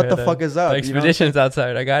 Oh, What yeah, the fuck is up?" The you know? Expedition's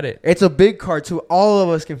outside. I got it. It's a big car too. All of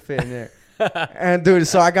us can fit in there. And dude,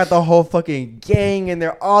 so I got the whole fucking gang in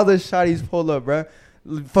there. All the shotties pulled up, bro.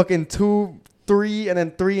 Fucking 2, 3, and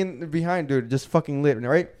then 3 in behind, dude. Just fucking lit,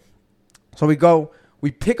 right? So we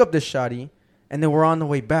pick up this shotty, and then we're on the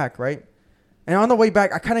way back, right? And on the way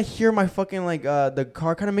back, I kind of hear my fucking like the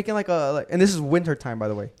car kind of making like and this is winter time, by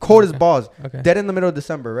the way, cold as balls, Okay. dead in the middle of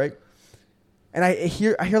December, right? And I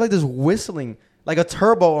hear like this whistling, like a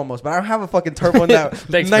turbo almost, but I don't have a fucking turbo in that.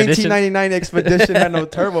 The Expedition. 1999 Expedition had no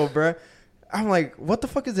turbo, bro. I'm like, what the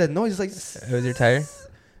fuck is that noise? It's like, It was your tire?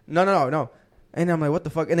 no. And I'm like, what the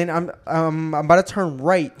fuck? And then I'm about to turn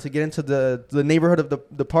right to get into the neighborhood of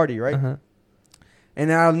the party, right? Uh-huh. And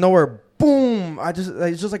then out of nowhere, boom!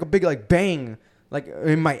 It's just like a big like bang, like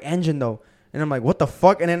in my engine though. And I'm like, what the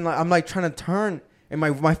fuck? And then I'm like trying to turn, and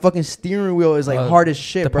my fucking steering wheel is like hard as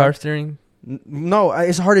shit, the bro. power steering. No,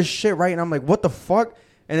 it's hard as shit, right? And I'm like, what the fuck?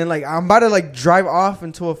 And then like I'm about to like drive off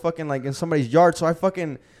into a fucking like in somebody's yard, so I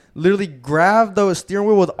fucking literally grabbed the steering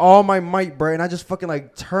wheel with all my might, bro, and I just fucking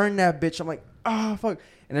like turned that bitch. I'm like, oh fuck,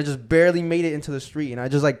 and I just barely made it into the street, and I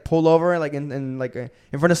just like pulled over like in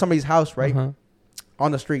front of somebody's house, right,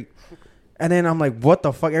 on the street. And then I'm like, what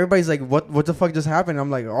the fuck? Everybody's like, what the fuck just happened? I'm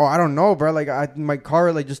like, oh, I don't know, bro. Like my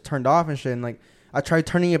car like just turned off and shit, and like I tried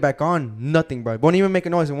turning it back on, nothing, bro. It won't even make a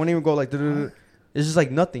noise. It won't even go like, it's just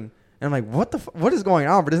like nothing. And I'm like, what is going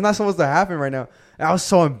on? But it's not supposed to happen right now. And I was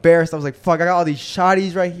so embarrassed. I was like, fuck, I got all these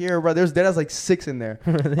shotties right here, bro. There's dead as like 6 in there.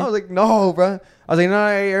 Really? I was like, no, bro. I was like, no,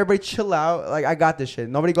 hey, everybody chill out. Like, I got this shit.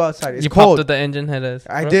 Nobody go outside. It's cold. Popped with the engine head us.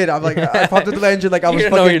 I did. I'm like, I popped with the engine like I was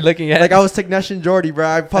fucking. Know what you're looking at. Like I was Technician Jordy, bro.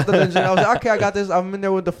 I popped with the engine. I was like, okay, I got this. I'm in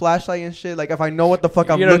there with the flashlight and shit. Like, if I know what the fuck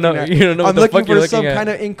I'm looking at. You don't know I'm what the looking fuck you're for looking some at. kind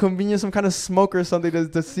of inconvenience, some kind of smoke or something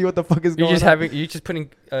to see what the fuck is going on. You're just putting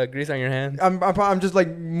grease on your hands. I'm just like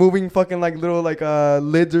moving fucking like little like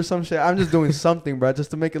lids or some shit. I'm just doing something, bro,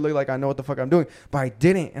 just to make it look like I know what the fuck I'm doing. But I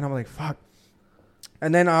didn't, and I'm like, fuck.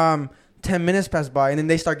 And then 10 minutes passed by, and then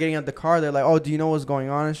they start getting out the car. They're like, oh, do you know what's going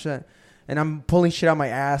on and shit? And I'm pulling shit out my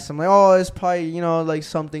ass. I'm like, oh, it's probably, you know, like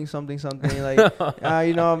something. Like,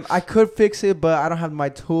 you know, I could fix it, but I don't have my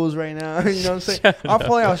tools right now. You know what I'm saying? I'm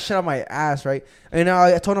pulling out shit out my ass, right? And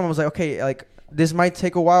I told him, I was like, okay, like, this might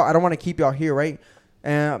take a while. I don't want to keep y'all here, right?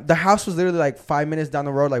 And the house was literally like 5 minutes down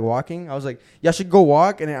the road, like walking. I was like, y'all should go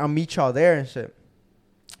walk, and then I'll meet y'all there and shit.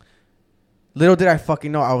 Little did I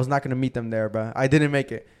fucking know I was not going to meet them there, bro. I didn't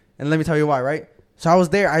make it. And let me tell you why, right? So I was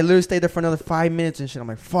there. I literally stayed there for another 5 minutes and shit. I'm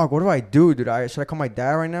like, fuck, what do I do, dude? Should I call my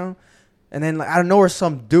dad right now? And then like, I don't know where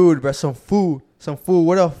some dude, bro, some fool,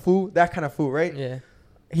 what a fool, that kind of fool, right? Yeah.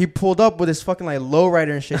 He pulled up with his fucking like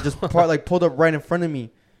lowrider and shit, just pulled up right in front of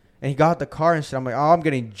me. And he got out the car and shit. I'm like, oh, I'm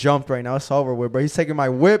getting jumped right now. It's over with, bro. He's taking my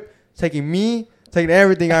whip, taking me, taking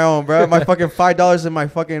everything I own, bro. My fucking $5 in my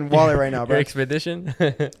fucking wallet right now, bro. Your expedition?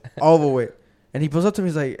 Over with. And he pulls up to me.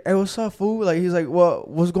 He's like, hey, what's up, fool? Like, he's like, well,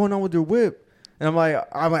 what's going on with your whip? And I'm like,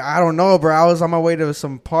 I don't know, bro. I was on my way to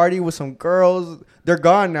some party with some girls. They're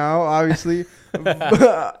gone now, obviously.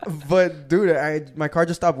 But dude, my car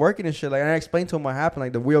just stopped working and shit. Like, I explained to him what happened.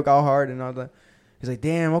 Like, the wheel got hard and all that. He's like,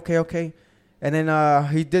 damn, okay. And then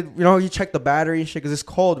he did, you know, he checked the battery and shit because it's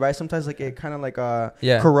cold, right? Sometimes like it kind of like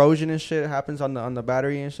corrosion and shit happens on the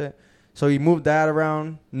battery and shit. So he moved that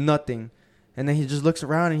around, nothing. And then he just looks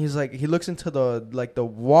around and he's like, he looks into the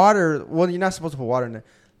water. Well, you're not supposed to put water in it.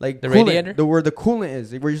 Like the coolant, radiator? where the coolant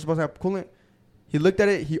is, where you're supposed to have coolant. He looked at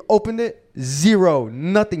it. He opened it. Zero.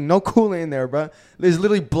 Nothing. No coolant in there, bro. It's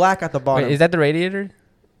literally black at the bottom. Wait, is that the radiator?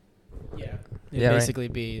 Yeah. It'd basically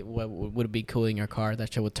be what would be cooling your car.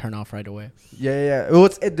 That shit would turn off right away. Yeah. Well,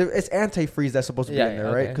 it's antifreeze that's supposed to be in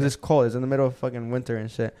there, right? Because it's cold. It's in the middle of fucking winter and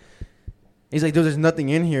shit. He's like, dude, there's nothing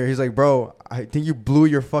in here. He's like, bro, I think you blew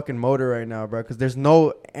your fucking motor right now, bro, because there's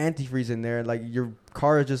no antifreeze in there. Like, your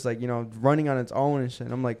car is just, like, you know, running on its own and shit.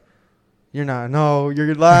 And I'm like, you're not. No,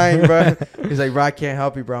 you're lying, bro. He's like, bro, I can't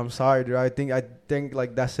help you, bro. I'm sorry, dude. I think,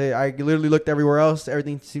 like, that's it. I literally looked everywhere else.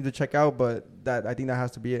 Everything seemed to check out, but I think that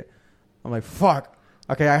has to be it. I'm like, fuck.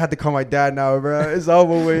 Okay, I had to call my dad now, bro. It's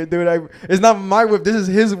over with, dude. It's not my whip. This is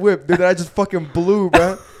his whip, dude, that I just fucking blew,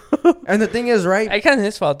 bro. And the thing is, right? I kind of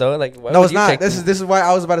his fault though. Like, no, it's not. This is why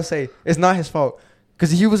I was about to say it's not his fault,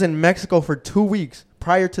 because he was in Mexico for 2 weeks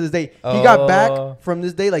prior to this day. He got back from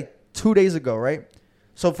this day like 2 days ago, right?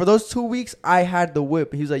 So for those 2 weeks, I had the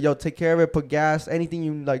whip. He was like, "Yo, take care of it. Put gas, anything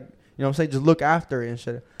you like. You know what I'm saying? Just look after it and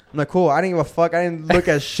shit." I'm like, cool. I didn't give a fuck. I didn't look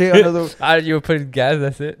at shit under the. You were putting gas.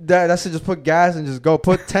 That's it. That's it. Just put gus and just go.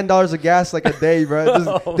 Put $10 of gas like a day, bro.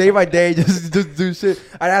 Just day by day, just do shit.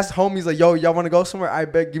 I asked homies like, yo, y'all want to go somewhere? I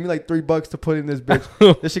bet. Give me like $3 to put in this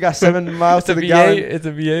bitch. This shit got 7 miles to the gallon. It's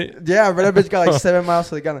a V8. Yeah, but that bitch got like 7 miles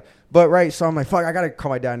to the gallon. But right, so I'm like, fuck. I gotta call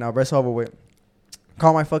my dad now, bro. It's over with.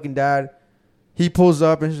 Call my fucking dad. He pulls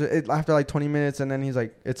up and after like 20 minutes, and then he's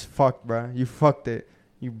like, it's fucked, bro. You fucked it.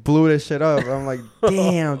 You blew this shit up. I'm like,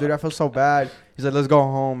 damn, dude, I feel so bad. He's like, let's go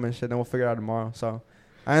home and shit. Then we'll figure it out tomorrow. So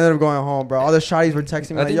I ended up going home, bro. All the shotties were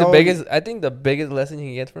texting me. I think the biggest lesson you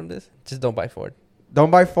can get from this, just don't buy Ford.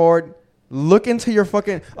 Don't buy Ford. Look into your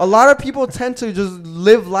fucking. A lot of people tend to just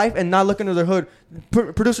live life and not look into their hood.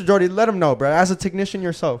 Producer Jordy, let him know, bro. As a technician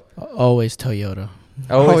yourself. Always Toyota.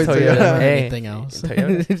 Always Toyota. Hey. Anything else?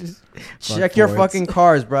 Check your fucking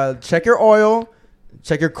cars, bro. Check your oil.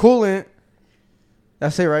 Check your coolant.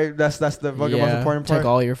 That's it, right? That's the fucking most important part. Check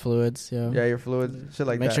all your fluids. Yeah, your fluids, shit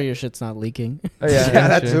like that. Make sure your shit's not leaking. Oh, yeah,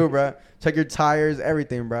 that too, bro. Check your tires,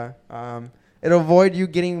 everything, bro. It'll avoid you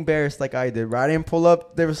getting embarrassed like I did, bro. I didn't pull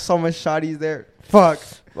up. There was so much shotties there. Fuck.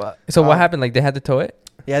 So what happened? Like they had to tow it?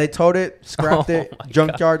 Yeah, they towed it, scrapped Oh it, my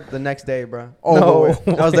junkyard the next day, bro. No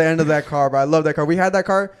That was the end of that car, bro. I love that car. We had that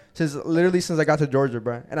car since I got to Georgia,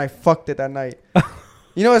 bro. And I fucked it that night.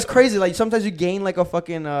 You know, it's crazy. Like sometimes you gain like a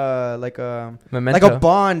fucking Memento. like a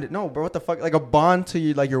bond. No, bro, what the fuck? Like a bond to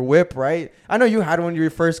you, like your whip, right? I know you had one your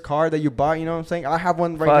first car that you bought. You know what I'm saying? I have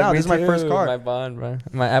one right now. Me This is my first too. car. My Bond, bro.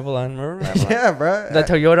 My Avalon. Remember Avalon? Yeah, bro. The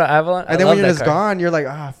Toyota Avalon. And then when it's gone, you're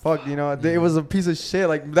like, fuck. You know, it was a piece of shit.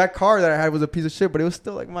 Like that car that I had was a piece of shit, but it was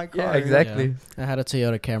still like my car. Yeah, exactly. Yeah. I had a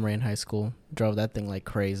Toyota Camry in high school. Drove that thing like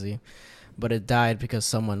crazy. But it died because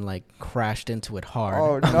someone like crashed into it hard.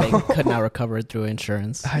 Oh, and no. they could not recover it through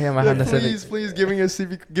insurance. I am a Yeah, Honda Civic. please give me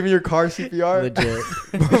your car CPR.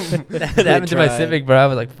 Legit. That happened to my tried. Civic, bro. I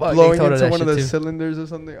was like, fuck. Blowing they totaled into that one of shit the too. cylinders or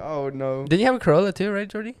something. Oh no. Didn't you have a Corolla too, right,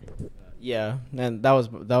 Jordy? Yeah, and that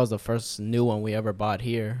was the first new one we ever bought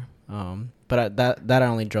here. But I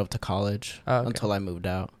only drove to college until I moved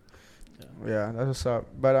out. Yeah, that's what's up.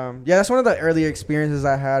 But yeah, that's one of the early experiences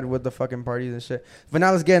I had with the fucking parties and shit. But now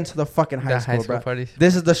let's get into the fucking high school, bro. parties.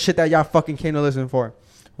 This is the shit that y'all fucking came to listen for.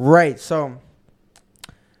 Right, so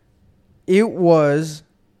it was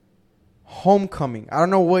homecoming. I don't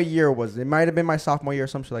know what year it was. It might have been my sophomore year or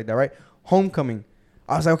some shit like that, right? Homecoming.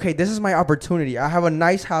 I was like, okay, this is my opportunity. I have a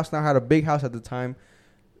nice house now. I had a big house at the time.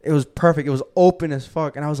 It was perfect. It was open as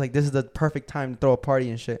fuck. And I was like, this is the perfect time to throw a party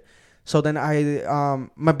and shit. So then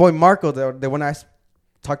my boy Marco, the one I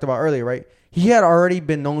talked about earlier, right? He had already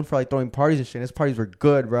been known for like throwing parties and shit. His parties were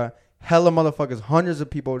good, bro. Hella motherfuckers, hundreds of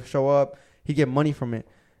people would show up. He get money from it.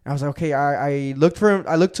 And I was like, okay, I looked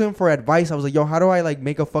to him for advice. I was like, yo, how do I like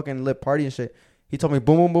make a fucking lit party and shit? He told me,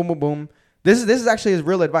 boom, boom, boom, boom, boom. This is actually his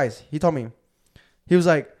real advice. He told me, he was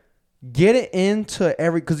like, get it into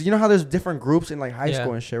because you know how there's different groups in like high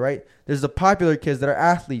school and shit, right? There's the popular kids that are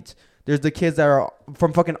athletes. There's the kids that are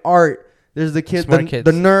from fucking art. There's the kids, the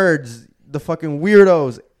nerds, the fucking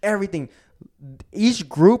weirdos, everything. Each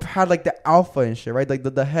group had like the alpha and shit, right? Like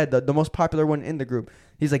the head, the most popular one in the group.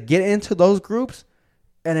 He's like, get into those groups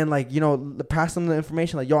and then like, you know, pass them the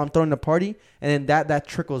information like, yo, I'm throwing a party. And then that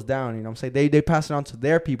trickles down, you know what I'm saying? They pass it on to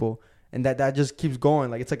their people and that just keeps going.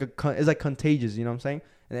 Like it's like contagious, you know what I'm saying?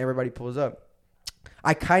 And everybody pulls up.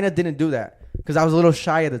 I kind of didn't do that because I was a little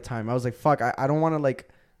shy at the time. I was like, fuck, I don't want to like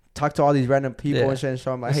talk to all these random people and shit and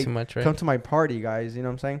show them like, hey, come to my party, guys. You know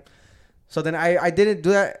what I'm saying? So then I didn't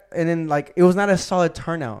do that. And then like, it was not a solid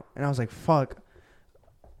turnout. And I was like, fuck.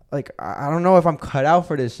 Like, I don't know if I'm cut out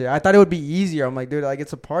for this shit. I thought it would be easier. I'm like, dude, like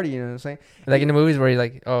it's a party. You know what I'm saying? Like in the movies where you're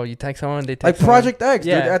like, oh, you text someone, they text like someone. Project X,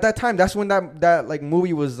 dude. At that time, that's when that like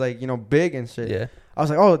movie was like, you know, big and shit. Yeah. I was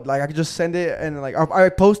like, oh, like I could just send it and like I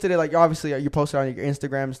posted it like obviously you posted it on your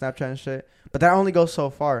Instagram, Snapchat and shit, but that only goes so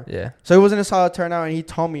far. Yeah. So it wasn't a solid turnout, and he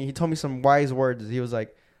told me some wise words. He was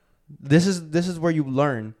like, this is where you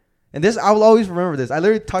learn, and this I will always remember this. I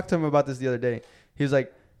literally talked to him about this the other day. He was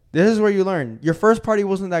like, this is where you learn. Your first party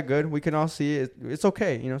wasn't that good. We can all see it. It's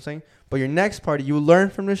okay, you know what I'm saying? But your next party, you learn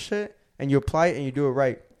from this shit and you apply it and you do it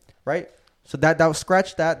right, right? So that was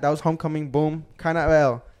scratch that. That was homecoming. Boom, kind of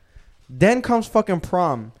L. Then comes fucking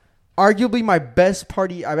prom. Arguably my best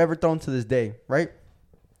party I've ever thrown to this day, right?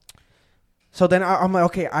 So then I'm like,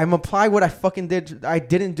 okay, I'm apply what I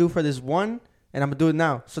didn't do for this one, and I'm gonna do it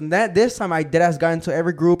now. So this time I deadass got into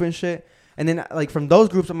every group and shit. And then like from those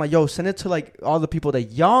groups, I'm like, yo, send it to like all the people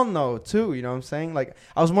that y'all know too. You know what I'm saying? Like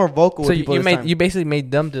I was more vocal with people. So you basically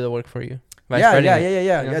made them do the work for you. Yeah,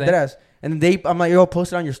 deadass. And I'm like, yo,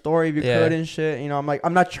 post it on your story if you could and shit. You know, I'm like,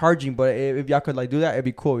 I'm not charging, but if y'all could like do that, it'd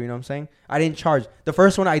be cool. You know what I'm saying? I didn't charge. The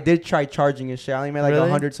first one I did try charging and shit. I only made like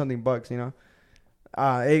 $100 something bucks. You know,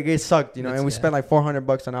 it sucked. You know, and we spent like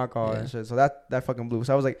 $400 on alcohol and shit. So that fucking blew.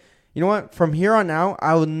 So I was like, you know what? From here on out,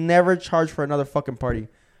 I will never charge for another fucking party.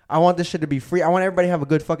 I want this shit to be free. I want everybody to have a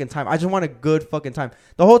good fucking time. I just want a good fucking time.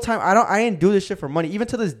 The whole time, I didn't do this shit for money. Even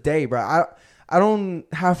to this day, bro. I don't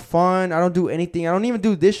have fun. I don't do anything. I don't even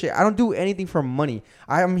do this shit. I don't do anything for money.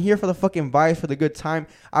 I'm here for the fucking vibes, for the good time.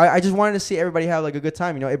 I just wanted to see everybody have like a good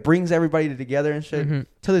time. You know, it brings everybody together and shit. Mm-hmm.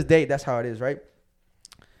 To this day, that's how it is, right?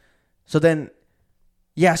 So then,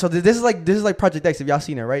 yeah. So this is like Project X. If y'all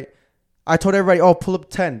seen it, right? I told everybody, oh, pull up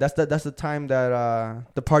 10. That's the time that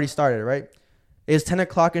the party started, right? It's 10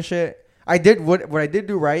 o'clock and shit. I did what I did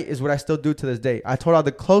do right is what I still do to this day. I told all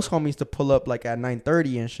the close homies to pull up like at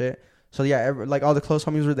 9:30 and shit. So yeah, like all the close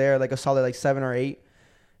homies were there, like a solid like 7 or 8.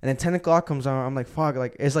 And then 10 o'clock comes on. I'm like, fuck,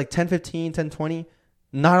 like it's like 10:15, 10:20.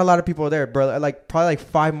 Not a lot of people are there, bro. Like probably like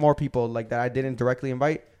 5 more people like that I didn't directly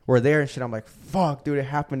invite were there and shit. I'm like, fuck, dude, it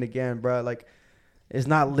happened again, bro. Like it's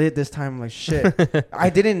not lit this time. I'm like, shit. I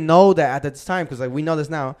didn't know that at this time because like we know this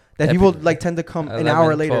now that people like tend to come 11, an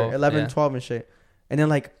hour later, 12, 11, 12 and shit. And then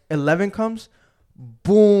like 11 comes,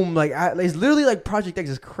 boom, like it's literally like Project X.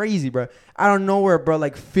 It's crazy, bro. Out of nowhere, bro,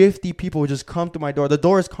 like 50 people would just come through my door. The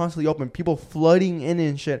door is constantly open, people flooding in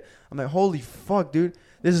and shit. I'm like, holy fuck, dude.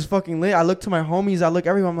 This is fucking lit. I look to my homies. I look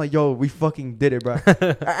everyone. I'm like, yo, we fucking did it, bro.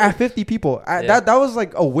 At 50 people. That was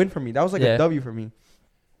like a win for me. That was like a W for me.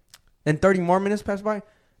 And 30 more minutes passed by.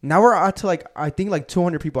 Now we're out to like, I think like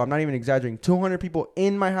 200 people. I'm not even exaggerating. 200 people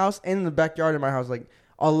in my house, in the backyard of my house. Like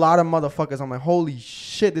a lot of motherfuckers. I'm like, holy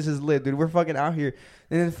shit, this is lit, dude. We're fucking out here.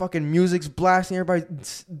 And then fucking music's blasting. Everybody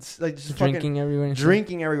like just drinking everywhere.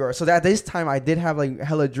 Drinking everywhere. So that this time I did have like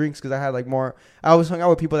hella drinks because I had like more. I always hung out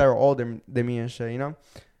with people that were older than me and shit, you know?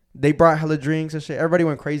 They brought hella drinks and shit. Everybody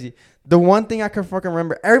went crazy. The one thing I can fucking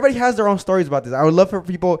remember, everybody has their own stories about this. I would love for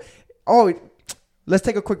people. Oh, let's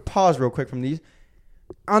take a quick pause real quick from these.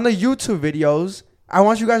 On the YouTube videos, I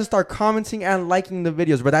want you guys to start commenting and liking the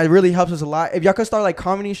videos, but that really helps us a lot. If y'all could start like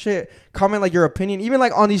commenting shit, comment like your opinion, even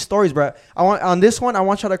like on these stories, bro. I want on this one, I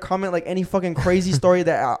want y'all to comment like any fucking crazy story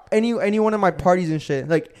that any one of my parties and shit,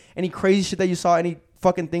 like any crazy shit that you saw, any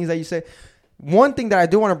fucking things that you say. One thing that I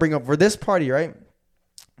do want to bring up for this party, right?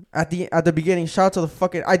 At the beginning, shout out to the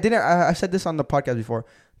fucking. I said this on the podcast before.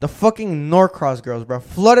 The fucking Norcross girls, bro,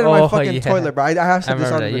 flooded my fucking toilet, bro. I have said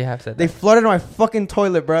this on. You have said that. They flooded my fucking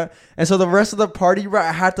toilet, bro. And so the rest of the party, bro,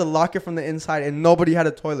 I had to lock it from the inside, and nobody had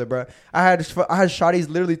a toilet, bro. I had shotties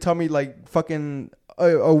literally tell me like fucking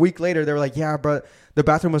a week later, they were like, yeah, bro, the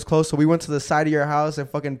bathroom was closed, so we went to the side of your house and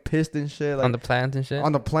fucking pissed and shit. Like, on the plants and shit?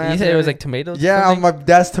 On the plants. You said it was like tomatoes? Yeah, on my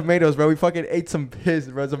dad's tomatoes, bro. We fucking ate some piss,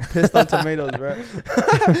 bro. Some pissed on tomatoes, bro.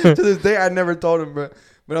 To this day, I never told him, bro.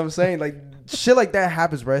 But I'm saying, like, shit like that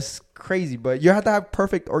happens, bro. It's crazy, but you have to have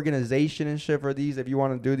perfect organization and shit for these if you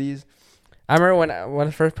want to do these. I remember when one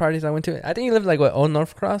of the first parties I went to, I think you lived like what, Old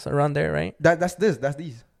Northcross, around there, right? That's these. That's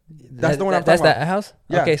the one I'm talking about. That's that house?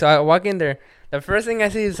 Yeah. Okay, so I walk in there. The first thing I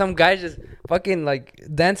see is some guy just fucking like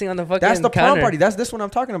dancing on the fucking That's the counter. prom party. That's this one I'm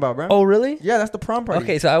talking about, bro. Oh, really? Yeah, that's the prom party.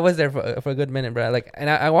 Okay, so I was there for a good minute, bro. Like, and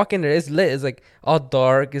I walk in there, it's lit. It's like all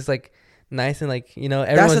dark. It's like nice and like, you know,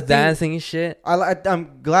 everyone's dancing and shit.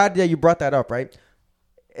 I'm glad that you brought that up, right?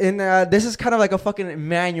 And this is kind of like a fucking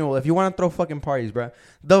manual if you want to throw fucking parties, bro.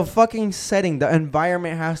 The fucking setting, the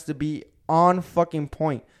environment has to be on fucking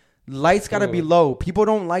point. Lights gotta be low. People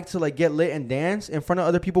don't like to like get lit and dance in front of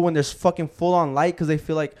other people when there's fucking full on light because they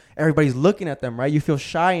feel like everybody's looking at them, right? You feel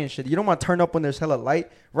shy and shit. You don't want to turn up when there's hella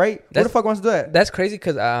light, right? Who the fuck wants to do that? That's crazy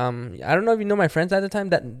because I don't know if you know my friends at the time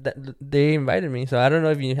that they invited me, so I don't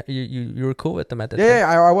know if you were cool with them at the time. Yeah,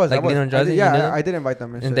 I was. Like, I did invite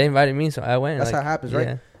them and they invited me, so I went. That's how it happens,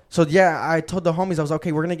 right? So yeah, I told the homies, I was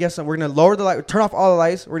okay, we're gonna lower the light, turn off all the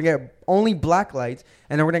lights, we're gonna get only black lights,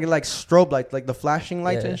 and then we're gonna get like strobe lights, like the flashing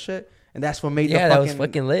lights and shit. And that's what made the fucking... that was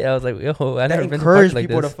fucking lit. I was like, yo, I never been to encouraged like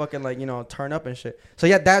people this. To fucking like, you know, turn up and shit. So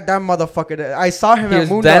yeah, that motherfucker, I saw him at Moondog.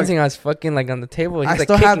 He was dancing on his fucking like on the table. I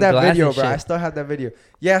still have that video, bro. I still have that video.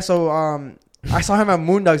 Yeah, so I saw him at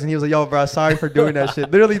Moondogs and he was like, yo, bro, sorry for doing that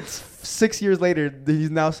shit. Literally 6 years later,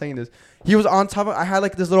 he's now saying this. He was on top of... I had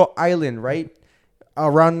like this little island, right?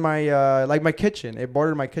 Around my, like my kitchen. It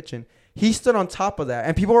bordered my kitchen. He stood on top of that.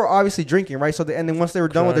 And people were obviously drinking, right? So and then once they were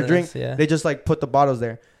done with their drink, they just like put the bottles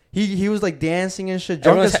there. He was like dancing and shit.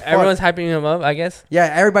 Everyone's hyping him up, I guess. Yeah,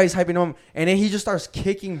 everybody's hyping him. And then he just starts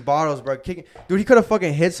kicking bottles, bro. Dude, he could have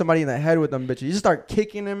fucking hit somebody in the head with them bitches. He just started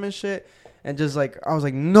kicking him and shit. And just like, I was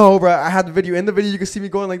like, no, bro. I had the video. In the video, you can see me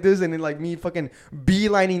going like this. And then like me fucking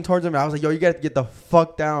beelining towards him. I was like, yo, you got to get the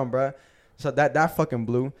fuck down, bro. So that fucking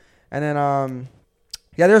blew. And then,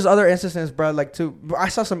 yeah, there's other instances, bro. Like, too, I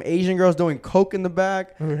saw some Asian girls doing coke in the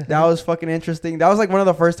back. That was fucking interesting. That was like one of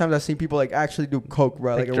the first times I've seen people like actually do coke,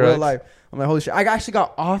 bro. Like in real life. I'm like, holy shit. I actually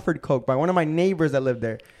got offered coke by one of my neighbors that lived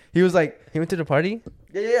there. He was like, he went to the party?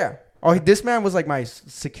 Yeah. Oh, this man was like my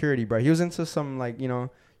security, bro. He was into some like, you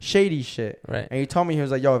know, shady shit. Right. And he told me, he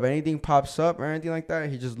was like, yo, if anything pops up or anything like that,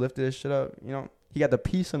 he just lifted his shit up. You know, he got the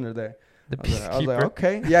piece under there. The peacekeeper. I was like,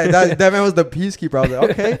 okay. Yeah, that man was the peacekeeper. I was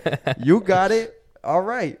like, okay, you got it. All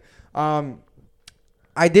right.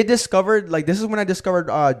 I did discover, like, this is when I discovered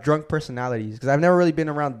drunk personalities, because I've never really been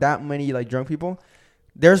around that many like drunk people.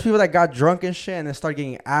 There's people that got drunk and shit and then started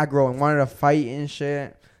getting aggro and wanted to fight and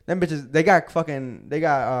shit. Them bitches, they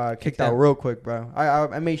got kicked out real quick, bro.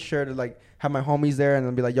 I made sure to like have my homies there and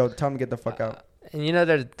then be like, yo, tell them to get the fuck out. And you know,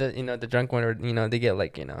 the drunk one, or you know, they get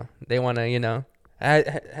like, you know, they want to, you know. Has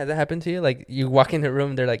that happened to you? Like, you walk in the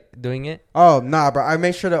room, they're like doing it? Oh, nah, bro. I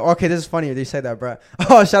make sure that... Okay, this is funny. They say that, bro.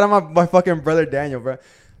 Oh, shout out my fucking brother Daniel, bro.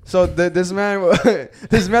 So this man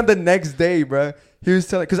the next day, bro, he was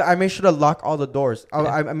telling, because I made sure to lock all the doors.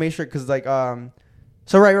 I made sure, because like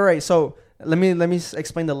so right. So let me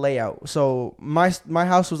explain the layout. So my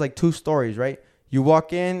house was like 2 stories, right? You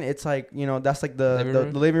walk in, it's like, you know, that's like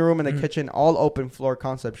the living room and the kitchen, all open floor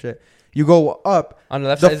concept shit. You go up on the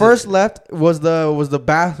left. The first left was the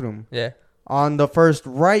bathroom. Yeah. On the first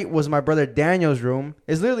right was my brother Daniel's room.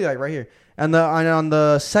 It's literally like right here. And on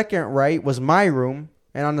the second right was my room,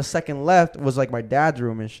 and on the second left was like my dad's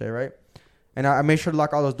room and shit, right? And I made sure to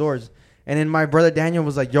lock all those doors. And then my brother Daniel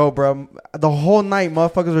was like, yo, bro, the whole night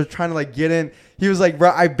motherfuckers were trying to like get in. He was like,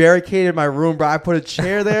 bro, I barricaded my room, bro. I put a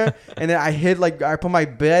chair there, and then I put my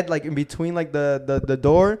bed like in between like the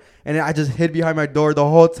door, and then I just hid behind my door the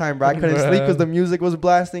whole time, bro. I couldn't sleep because the music was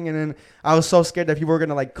blasting, and then I was so scared that people were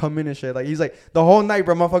gonna like come in and shit. Like he's like, the whole night,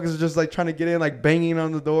 bro, motherfuckers were just like trying to get in, like banging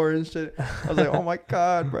on the door and shit. I was like, oh my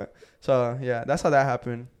God, bro. So yeah, that's how that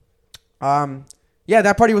happened. Yeah,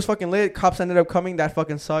 that party was fucking lit. Cops ended up coming. That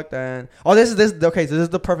fucking sucked. And okay, so this is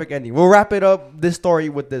the perfect ending. We'll wrap it up, this story,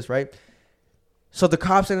 with this, right? So the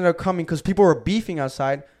cops ended up coming because people were beefing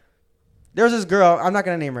outside. There was this girl, I'm not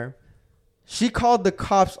gonna name her. She called the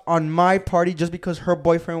cops on my party just because her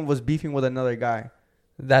boyfriend was beefing with another guy.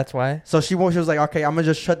 That's why. So she was like, okay, I'm gonna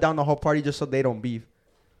just shut down the whole party just so they don't beef.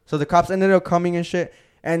 So the cops ended up coming and shit.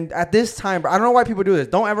 And at this time, bro, I don't know why people do this.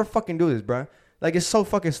 Don't ever fucking do this, bro. Like, it's so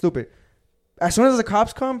fucking stupid. As soon as the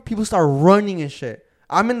cops come, people start running and shit.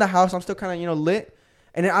 I'm in the house. I'm still kind of, you know, lit.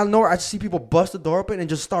 And then out of nowhere, I just see people bust the door open and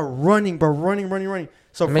just start running, bro. Running.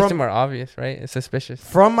 So it makes it more obvious, right? It's suspicious.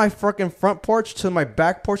 From my fucking front porch to my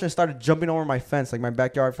back porch, and started jumping over my fence, like my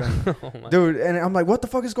backyard fence. Dude, and I'm like, what the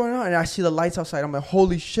fuck is going on? And I see the lights outside. I'm like,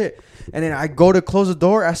 holy shit. And then I go to close the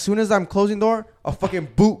door. As soon as I'm closing the door, a fucking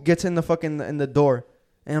boot gets in the door.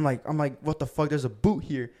 And I'm like, what the fuck? There's a boot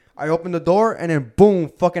here. I open the door, and then boom,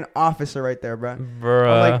 fucking officer right there, bro. Bruh.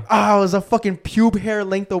 I'm like, I was a fucking pube hair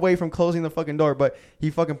length away from closing the fucking door, but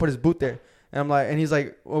he fucking put his boot there. And I'm like, and he's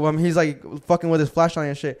like, he's like fucking with his flashlight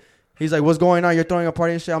and shit. He's like, what's going on? You're throwing a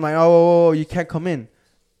party and shit. I'm like, oh, you can't come in.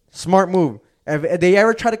 Smart move. If they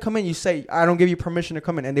ever try to come in, you say, I don't give you permission to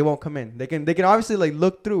come in, and they won't come in. They can obviously like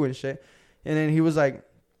look through and shit. And then he was like,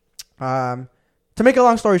 to make a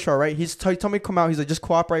long story short, right? He told me to come out. He's like, just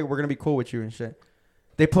cooperate. We're gonna be cool with you and shit.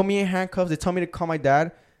 They put me in handcuffs. They told me to call my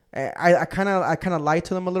dad. I kind of lied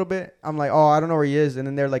to them a little bit. I'm like, oh, I don't know where he is. And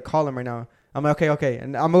then they're like, call him right now. I'm like, okay.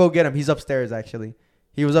 And I'm going to go get him. He's upstairs, actually.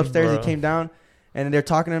 He was upstairs. Bro. He came down. And they're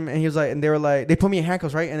talking to him. And he was like, and they were like, they put me in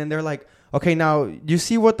handcuffs, right? And then they're like, okay, now, you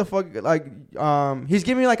see what the fuck, like, he's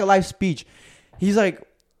giving me like a live speech. He's like,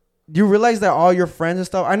 do you realize that all your friends and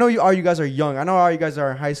stuff, I know all you guys are young. I know all you guys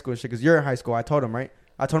are in high school and shit, because you're in high school. I told him, right?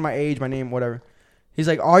 I told him my age, my name, whatever. He's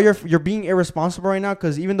like, you're being irresponsible right now,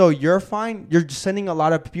 because even though you're fine, you're just sending a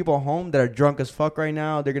lot of people home that are drunk as fuck right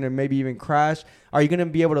now. They're going to maybe even crash. Are you going to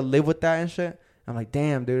be able to live with that and shit? I'm like,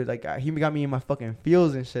 damn, dude. Like, he got me in my fucking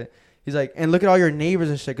feels and shit. He's like, and look at all your neighbors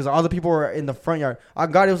and shit, because all the people were in the front yard. I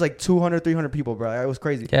got it was like 200, 300 people, bro. It was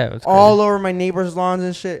crazy. Yeah, it was crazy. All over my neighbors' lawns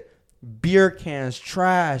and shit. Beer cans,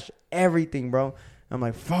 trash, everything, bro. I'm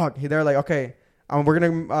like, fuck. They're like, okay. We're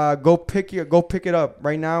gonna go pick it up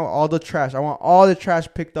right now. All the trash. I want all the trash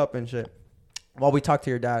picked up and shit. While we talk to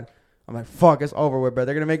your dad, I'm like, fuck, it's over with, bro.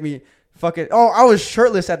 They're gonna make me fucking. Oh, I was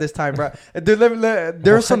shirtless at this time, bro.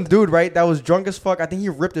 There was some dude, right, that was drunk as fuck. I think he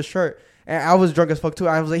ripped his shirt, and I was drunk as fuck too.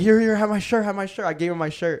 I was like, here, have my shirt. I gave him my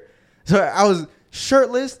shirt. So I was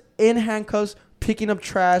shirtless in handcuffs, picking up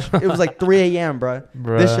trash. It was like 3 a.m., bro.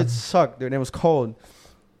 This shit sucked, dude. And it was cold.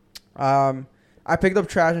 I picked up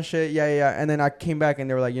trash and shit, yeah. And then I came back and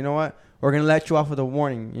they were like, you know what? We're going to let you off with a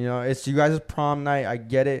warning. You know, it's you guys' prom night. I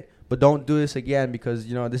get it. But don't do this again because,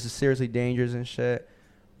 you know, this is seriously dangerous and shit.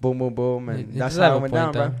 Boom, boom, boom. And that's how it went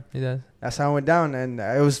down, bro. He does. That's how it went down. And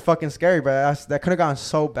it was fucking scary, bro. That could have gone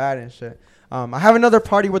so bad and shit. I have another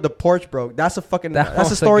party where the porch broke. That's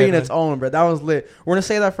a story in its own, bro. That was lit. We're going to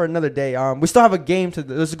say that for another day. We still have a game to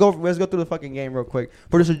let's go through the fucking game real quick.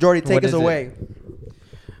 Producer Jordy, take us away.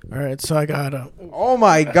 All right, so I got oh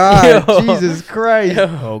my God, Jesus Christ!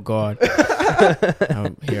 Oh God!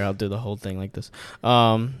 Here, I'll do the whole thing like this.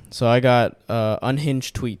 So I got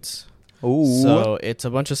unhinged tweets. Ooh. So it's a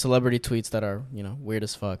bunch of celebrity tweets that are, you know, weird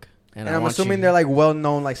as fuck. And I'm assuming they're like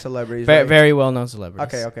well-known like celebrities. Very, right? very well-known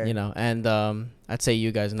celebrities. Okay. You know, and I'd say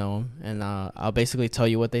you guys know them, and I'll basically tell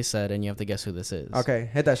you what they said, and you have to guess who this is. Okay,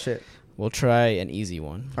 hit that shit. We'll try an easy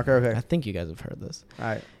one. Okay. I think you guys have heard this. All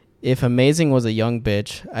right. If amazing was a young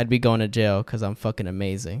bitch, I'd be going to jail because I'm fucking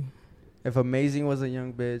amazing. If amazing was a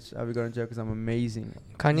young bitch, I'd be going to jail because I'm amazing.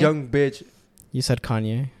 Kanye? Young bitch. You said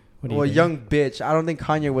Kanye. What do you think? Young bitch. I don't think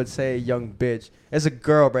Kanye would say young bitch. It's a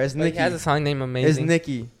girl, bro. It's Nicki. He has a song named Amazing. It's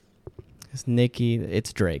Nicki. It's Nicki.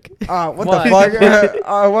 It's Drake. What the fuck?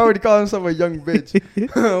 Why would you call himself a young bitch?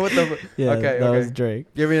 What the fuck? Yeah, okay, that was Drake.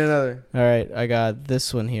 Give me another. All right, I got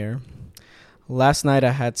this one here. Last night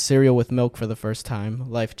I had cereal with milk for the first time.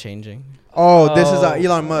 Life changing. Oh, this is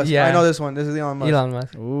Elon Musk. Yeah. I know this one. This is Elon Musk. Elon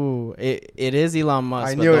Musk. Ooh, it is Elon Musk.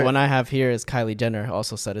 I but knew the it. one I have here is Kylie Jenner.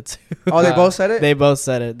 Also said it too. Oh, they both said it? They both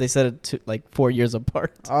said it. They said it like 4 years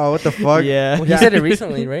apart. Oh, what the fuck? Yeah. Well, he said it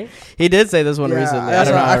recently, right? He did say this one Yeah, recently. that's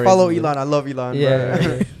I don't know right. how I follow recently. Elon. I love Elon. Yeah.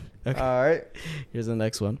 Bro. Okay. All right. Here's the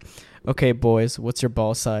next one. Okay, boys, what's your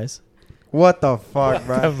ball size? What the fuck,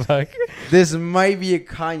 bro? The fuck? This might be a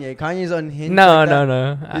Kanye. Kanye's unhinged. No, like that.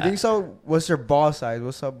 no. You think so? What's your ball size?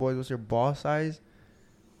 What's up, boys? What's your ball size?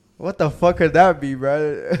 What the fuck could that be,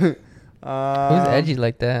 bro? Who's edgy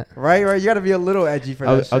like that? Right. You gotta be a little edgy for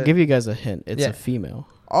that shit. I'll give you guys a hint. It's Yeah. a female.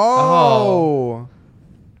 Oh.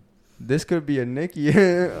 This could be a Nicki.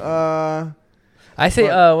 I say,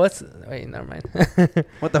 Fuck. wait, never mind.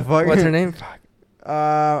 What the fuck? What's her name? Fuck.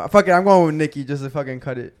 Fuck it. I'm going with Nicki just to fucking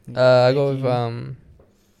cut it. I go with,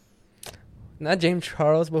 not James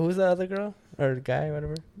Charles, but who's the other girl? Or guy,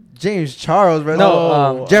 whatever. James Charles, bro.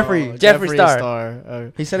 No, Jeffree. Jeffree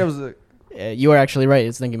Star. He said it was a... You were actually right.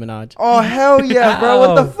 It's Nicki Minaj. Oh, hell yeah, bro.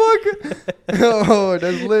 What the fuck? Oh,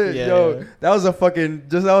 that's lit. Yeah. Yo, that was a fucking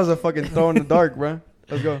throw in the dark, bro.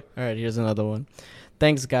 Let's go. All right, here's another one.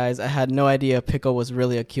 Thanks, guys. I had no idea a pickle was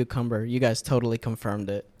really a cucumber. You guys totally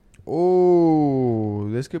confirmed it. Oh,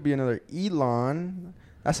 this could be another Elon.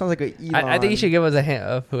 That sounds like an Elon. I think you should give us a hint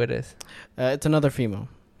of who it is. It's another female.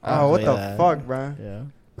 Oh, what Say the that. fuck, bro? Yeah.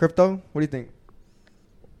 Crypto? What do you think?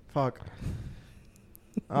 Fuck.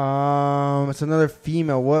 It's another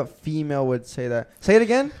female. What female would say that? Say it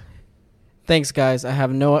again. Thanks, guys. I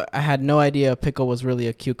had no idea a pickle was really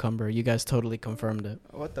a cucumber. You guys totally confirmed it.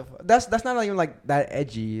 What the? That's not even like that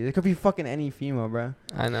edgy. It could be fucking any female, bro.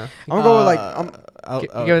 I know. I'm gonna go with like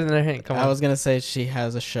Give us another hint. Come on. I was gonna say she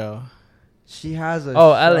has a show. she has a.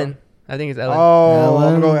 Oh, show. Ellen. I think it's Ellen. Oh, I'm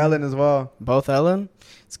Ellen. gonna go with Ellen as well. Both Ellen?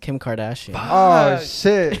 It's Kim Kardashian. Oh Fuck.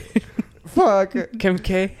 shit. Fuck. Kim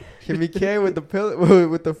K. Kimmy K with the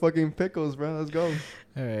with the fucking pickles, bro. Let's go.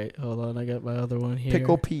 All right, hold on. I got my other one here.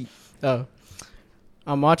 Pickle Pete. Oh.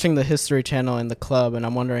 I'm watching the History Channel in the club, and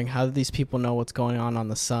I'm wondering how do these people know what's going on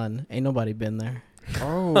the sun? Ain't nobody been there.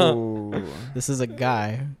 Oh. This is a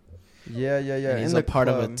guy. Yeah. And he's in a the part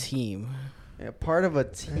of a club. team. Yeah, part of a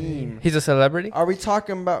team. He's a celebrity. Are we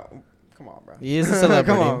talking about? Come on, bro. He is a celebrity.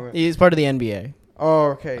 Come on, bro. He's part of the NBA. Oh,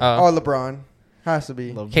 okay. Oh. LeBron has to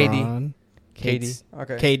be. LeBron. KD.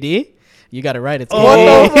 Okay. KD? You got it right. It's What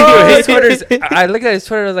KD. the fuck? His Twitter's, I looked at his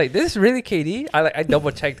Twitter. I was like, "This is really KD." I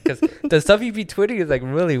double checked because the stuff he be tweeting is like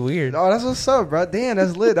really weird. Oh, that's what's up, bro. Damn,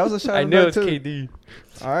 that's lit. That was a shot. I in knew the it's too. KD.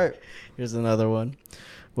 All right. Here's another one.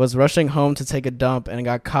 Was rushing home to take a dump and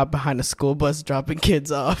got caught behind a school bus dropping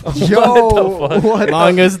kids off. Yo, the fuck? what the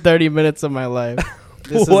Longest 30 minutes of my life.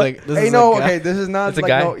 This What? is like this Hey, is no, a guy. okay. This is not It's a like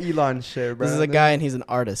guy? no Elon shit, bro. This is a guy and he's an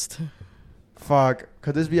artist. Fuck.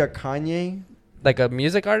 Could this be a Kanye? Like a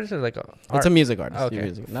music artist or like a It's a music artist. Okay.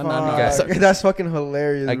 Music. Not Fuck. guy. sorry. That's fucking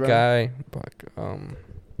hilarious, a bro. guy. Fuck.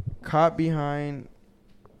 Caught behind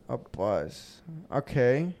a bus.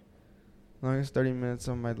 Okay. Longest 30 minutes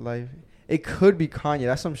of my life. It could be Kanye.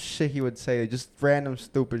 That's some shit he would say. Just random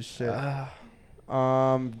stupid shit. I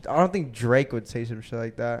don't think Drake would say some shit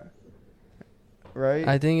like that. Right?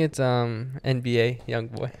 I think it's NBA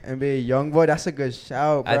YoungBoy. NBA YoungBoy. That's a good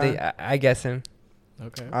shout, bro. I think I guess him.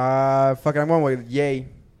 Okay. Fuck it. I'm going with Ye.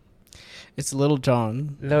 It's Little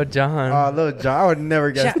John. Lil Jon. Lil Jon. I would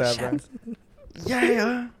never guess that, bro.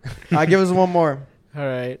 Yeah. Give us one more. All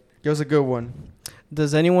right. Give us a good one.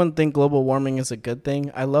 Does anyone think global warming is a good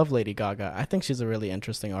thing? I love Lady Gaga. I think she's a really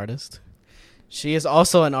interesting artist. She is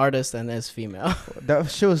also an artist and is female. That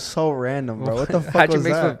shit was so random, bro. What the fuck How'd you was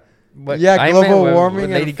mix that? What Yeah, I global meant with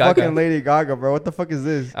warming Lady and Gaga. fucking Lady Gaga, bro. What the fuck is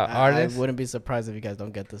this? I Artist. wouldn't be surprised if you guys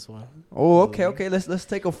don't get this one. Oh, okay. Let's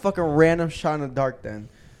take a fucking random shot in the dark then.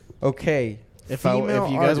 Okay. If Female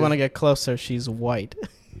you guys artist. want to get closer, she's white.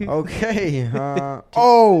 Okay. I'm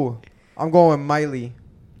going with Miley.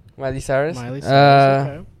 Miley Cyrus. Miley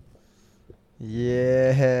Cyrus. Okay.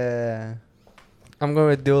 Yeah. I'm going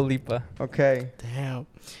with Dua Lipa. Okay. Damn.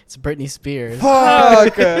 It's Britney Spears.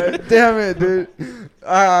 Fuck. Damn it, dude.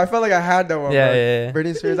 I felt like I had that one. Yeah, bro. yeah, yeah.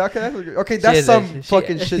 Britney Spears. Okay, She that's is some edgy.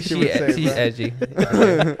 fucking shit she would say, She's bro. edgy.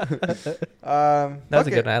 That That was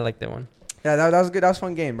a good one. I like that one. Yeah, that was good. That was a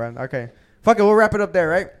fun game, bro. Okay. Fuck it. We'll wrap it up there,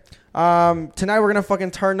 right? Tonight we're gonna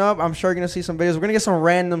fucking turn up. I'm sure you're gonna see some videos. We're gonna get some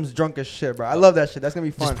randoms drunk as shit, bro. I love that shit. That's gonna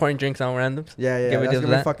be fun. Just pouring drinks on randoms. Yeah, Get that's videos of gonna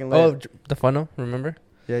be that. fucking lit. Oh, the funnel. Remember?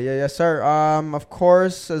 Yeah, yes, sir. Of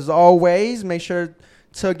course, as always, make sure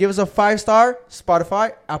to give us a 5-star.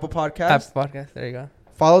 Spotify, Apple Podcasts. Apple Podcast. There you go.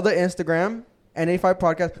 Follow the Instagram. N85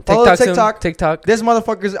 Podcast. Follow the TikTok. TikTok. This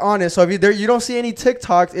motherfucker's on it. So if you don't see any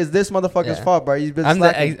TikToks, it's this motherfucker's fault, bro. He's been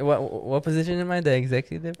slacking. What position am I? The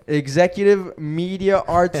executive? Executive media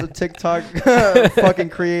arts of TikTok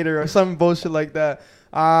fucking creator or some bullshit like that.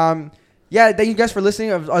 Yeah, thank you guys for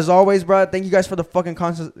listening. As always, bro, thank you guys for the fucking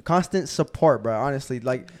constant support, bro. Honestly,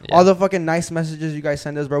 all the fucking nice messages you guys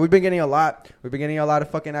send us, bro. We've been getting a lot. We've been getting a lot of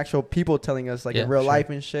fucking actual people telling us in real life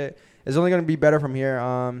and shit. It's only gonna be better from here.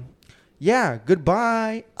 Yeah,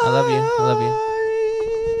 goodbye. I love you.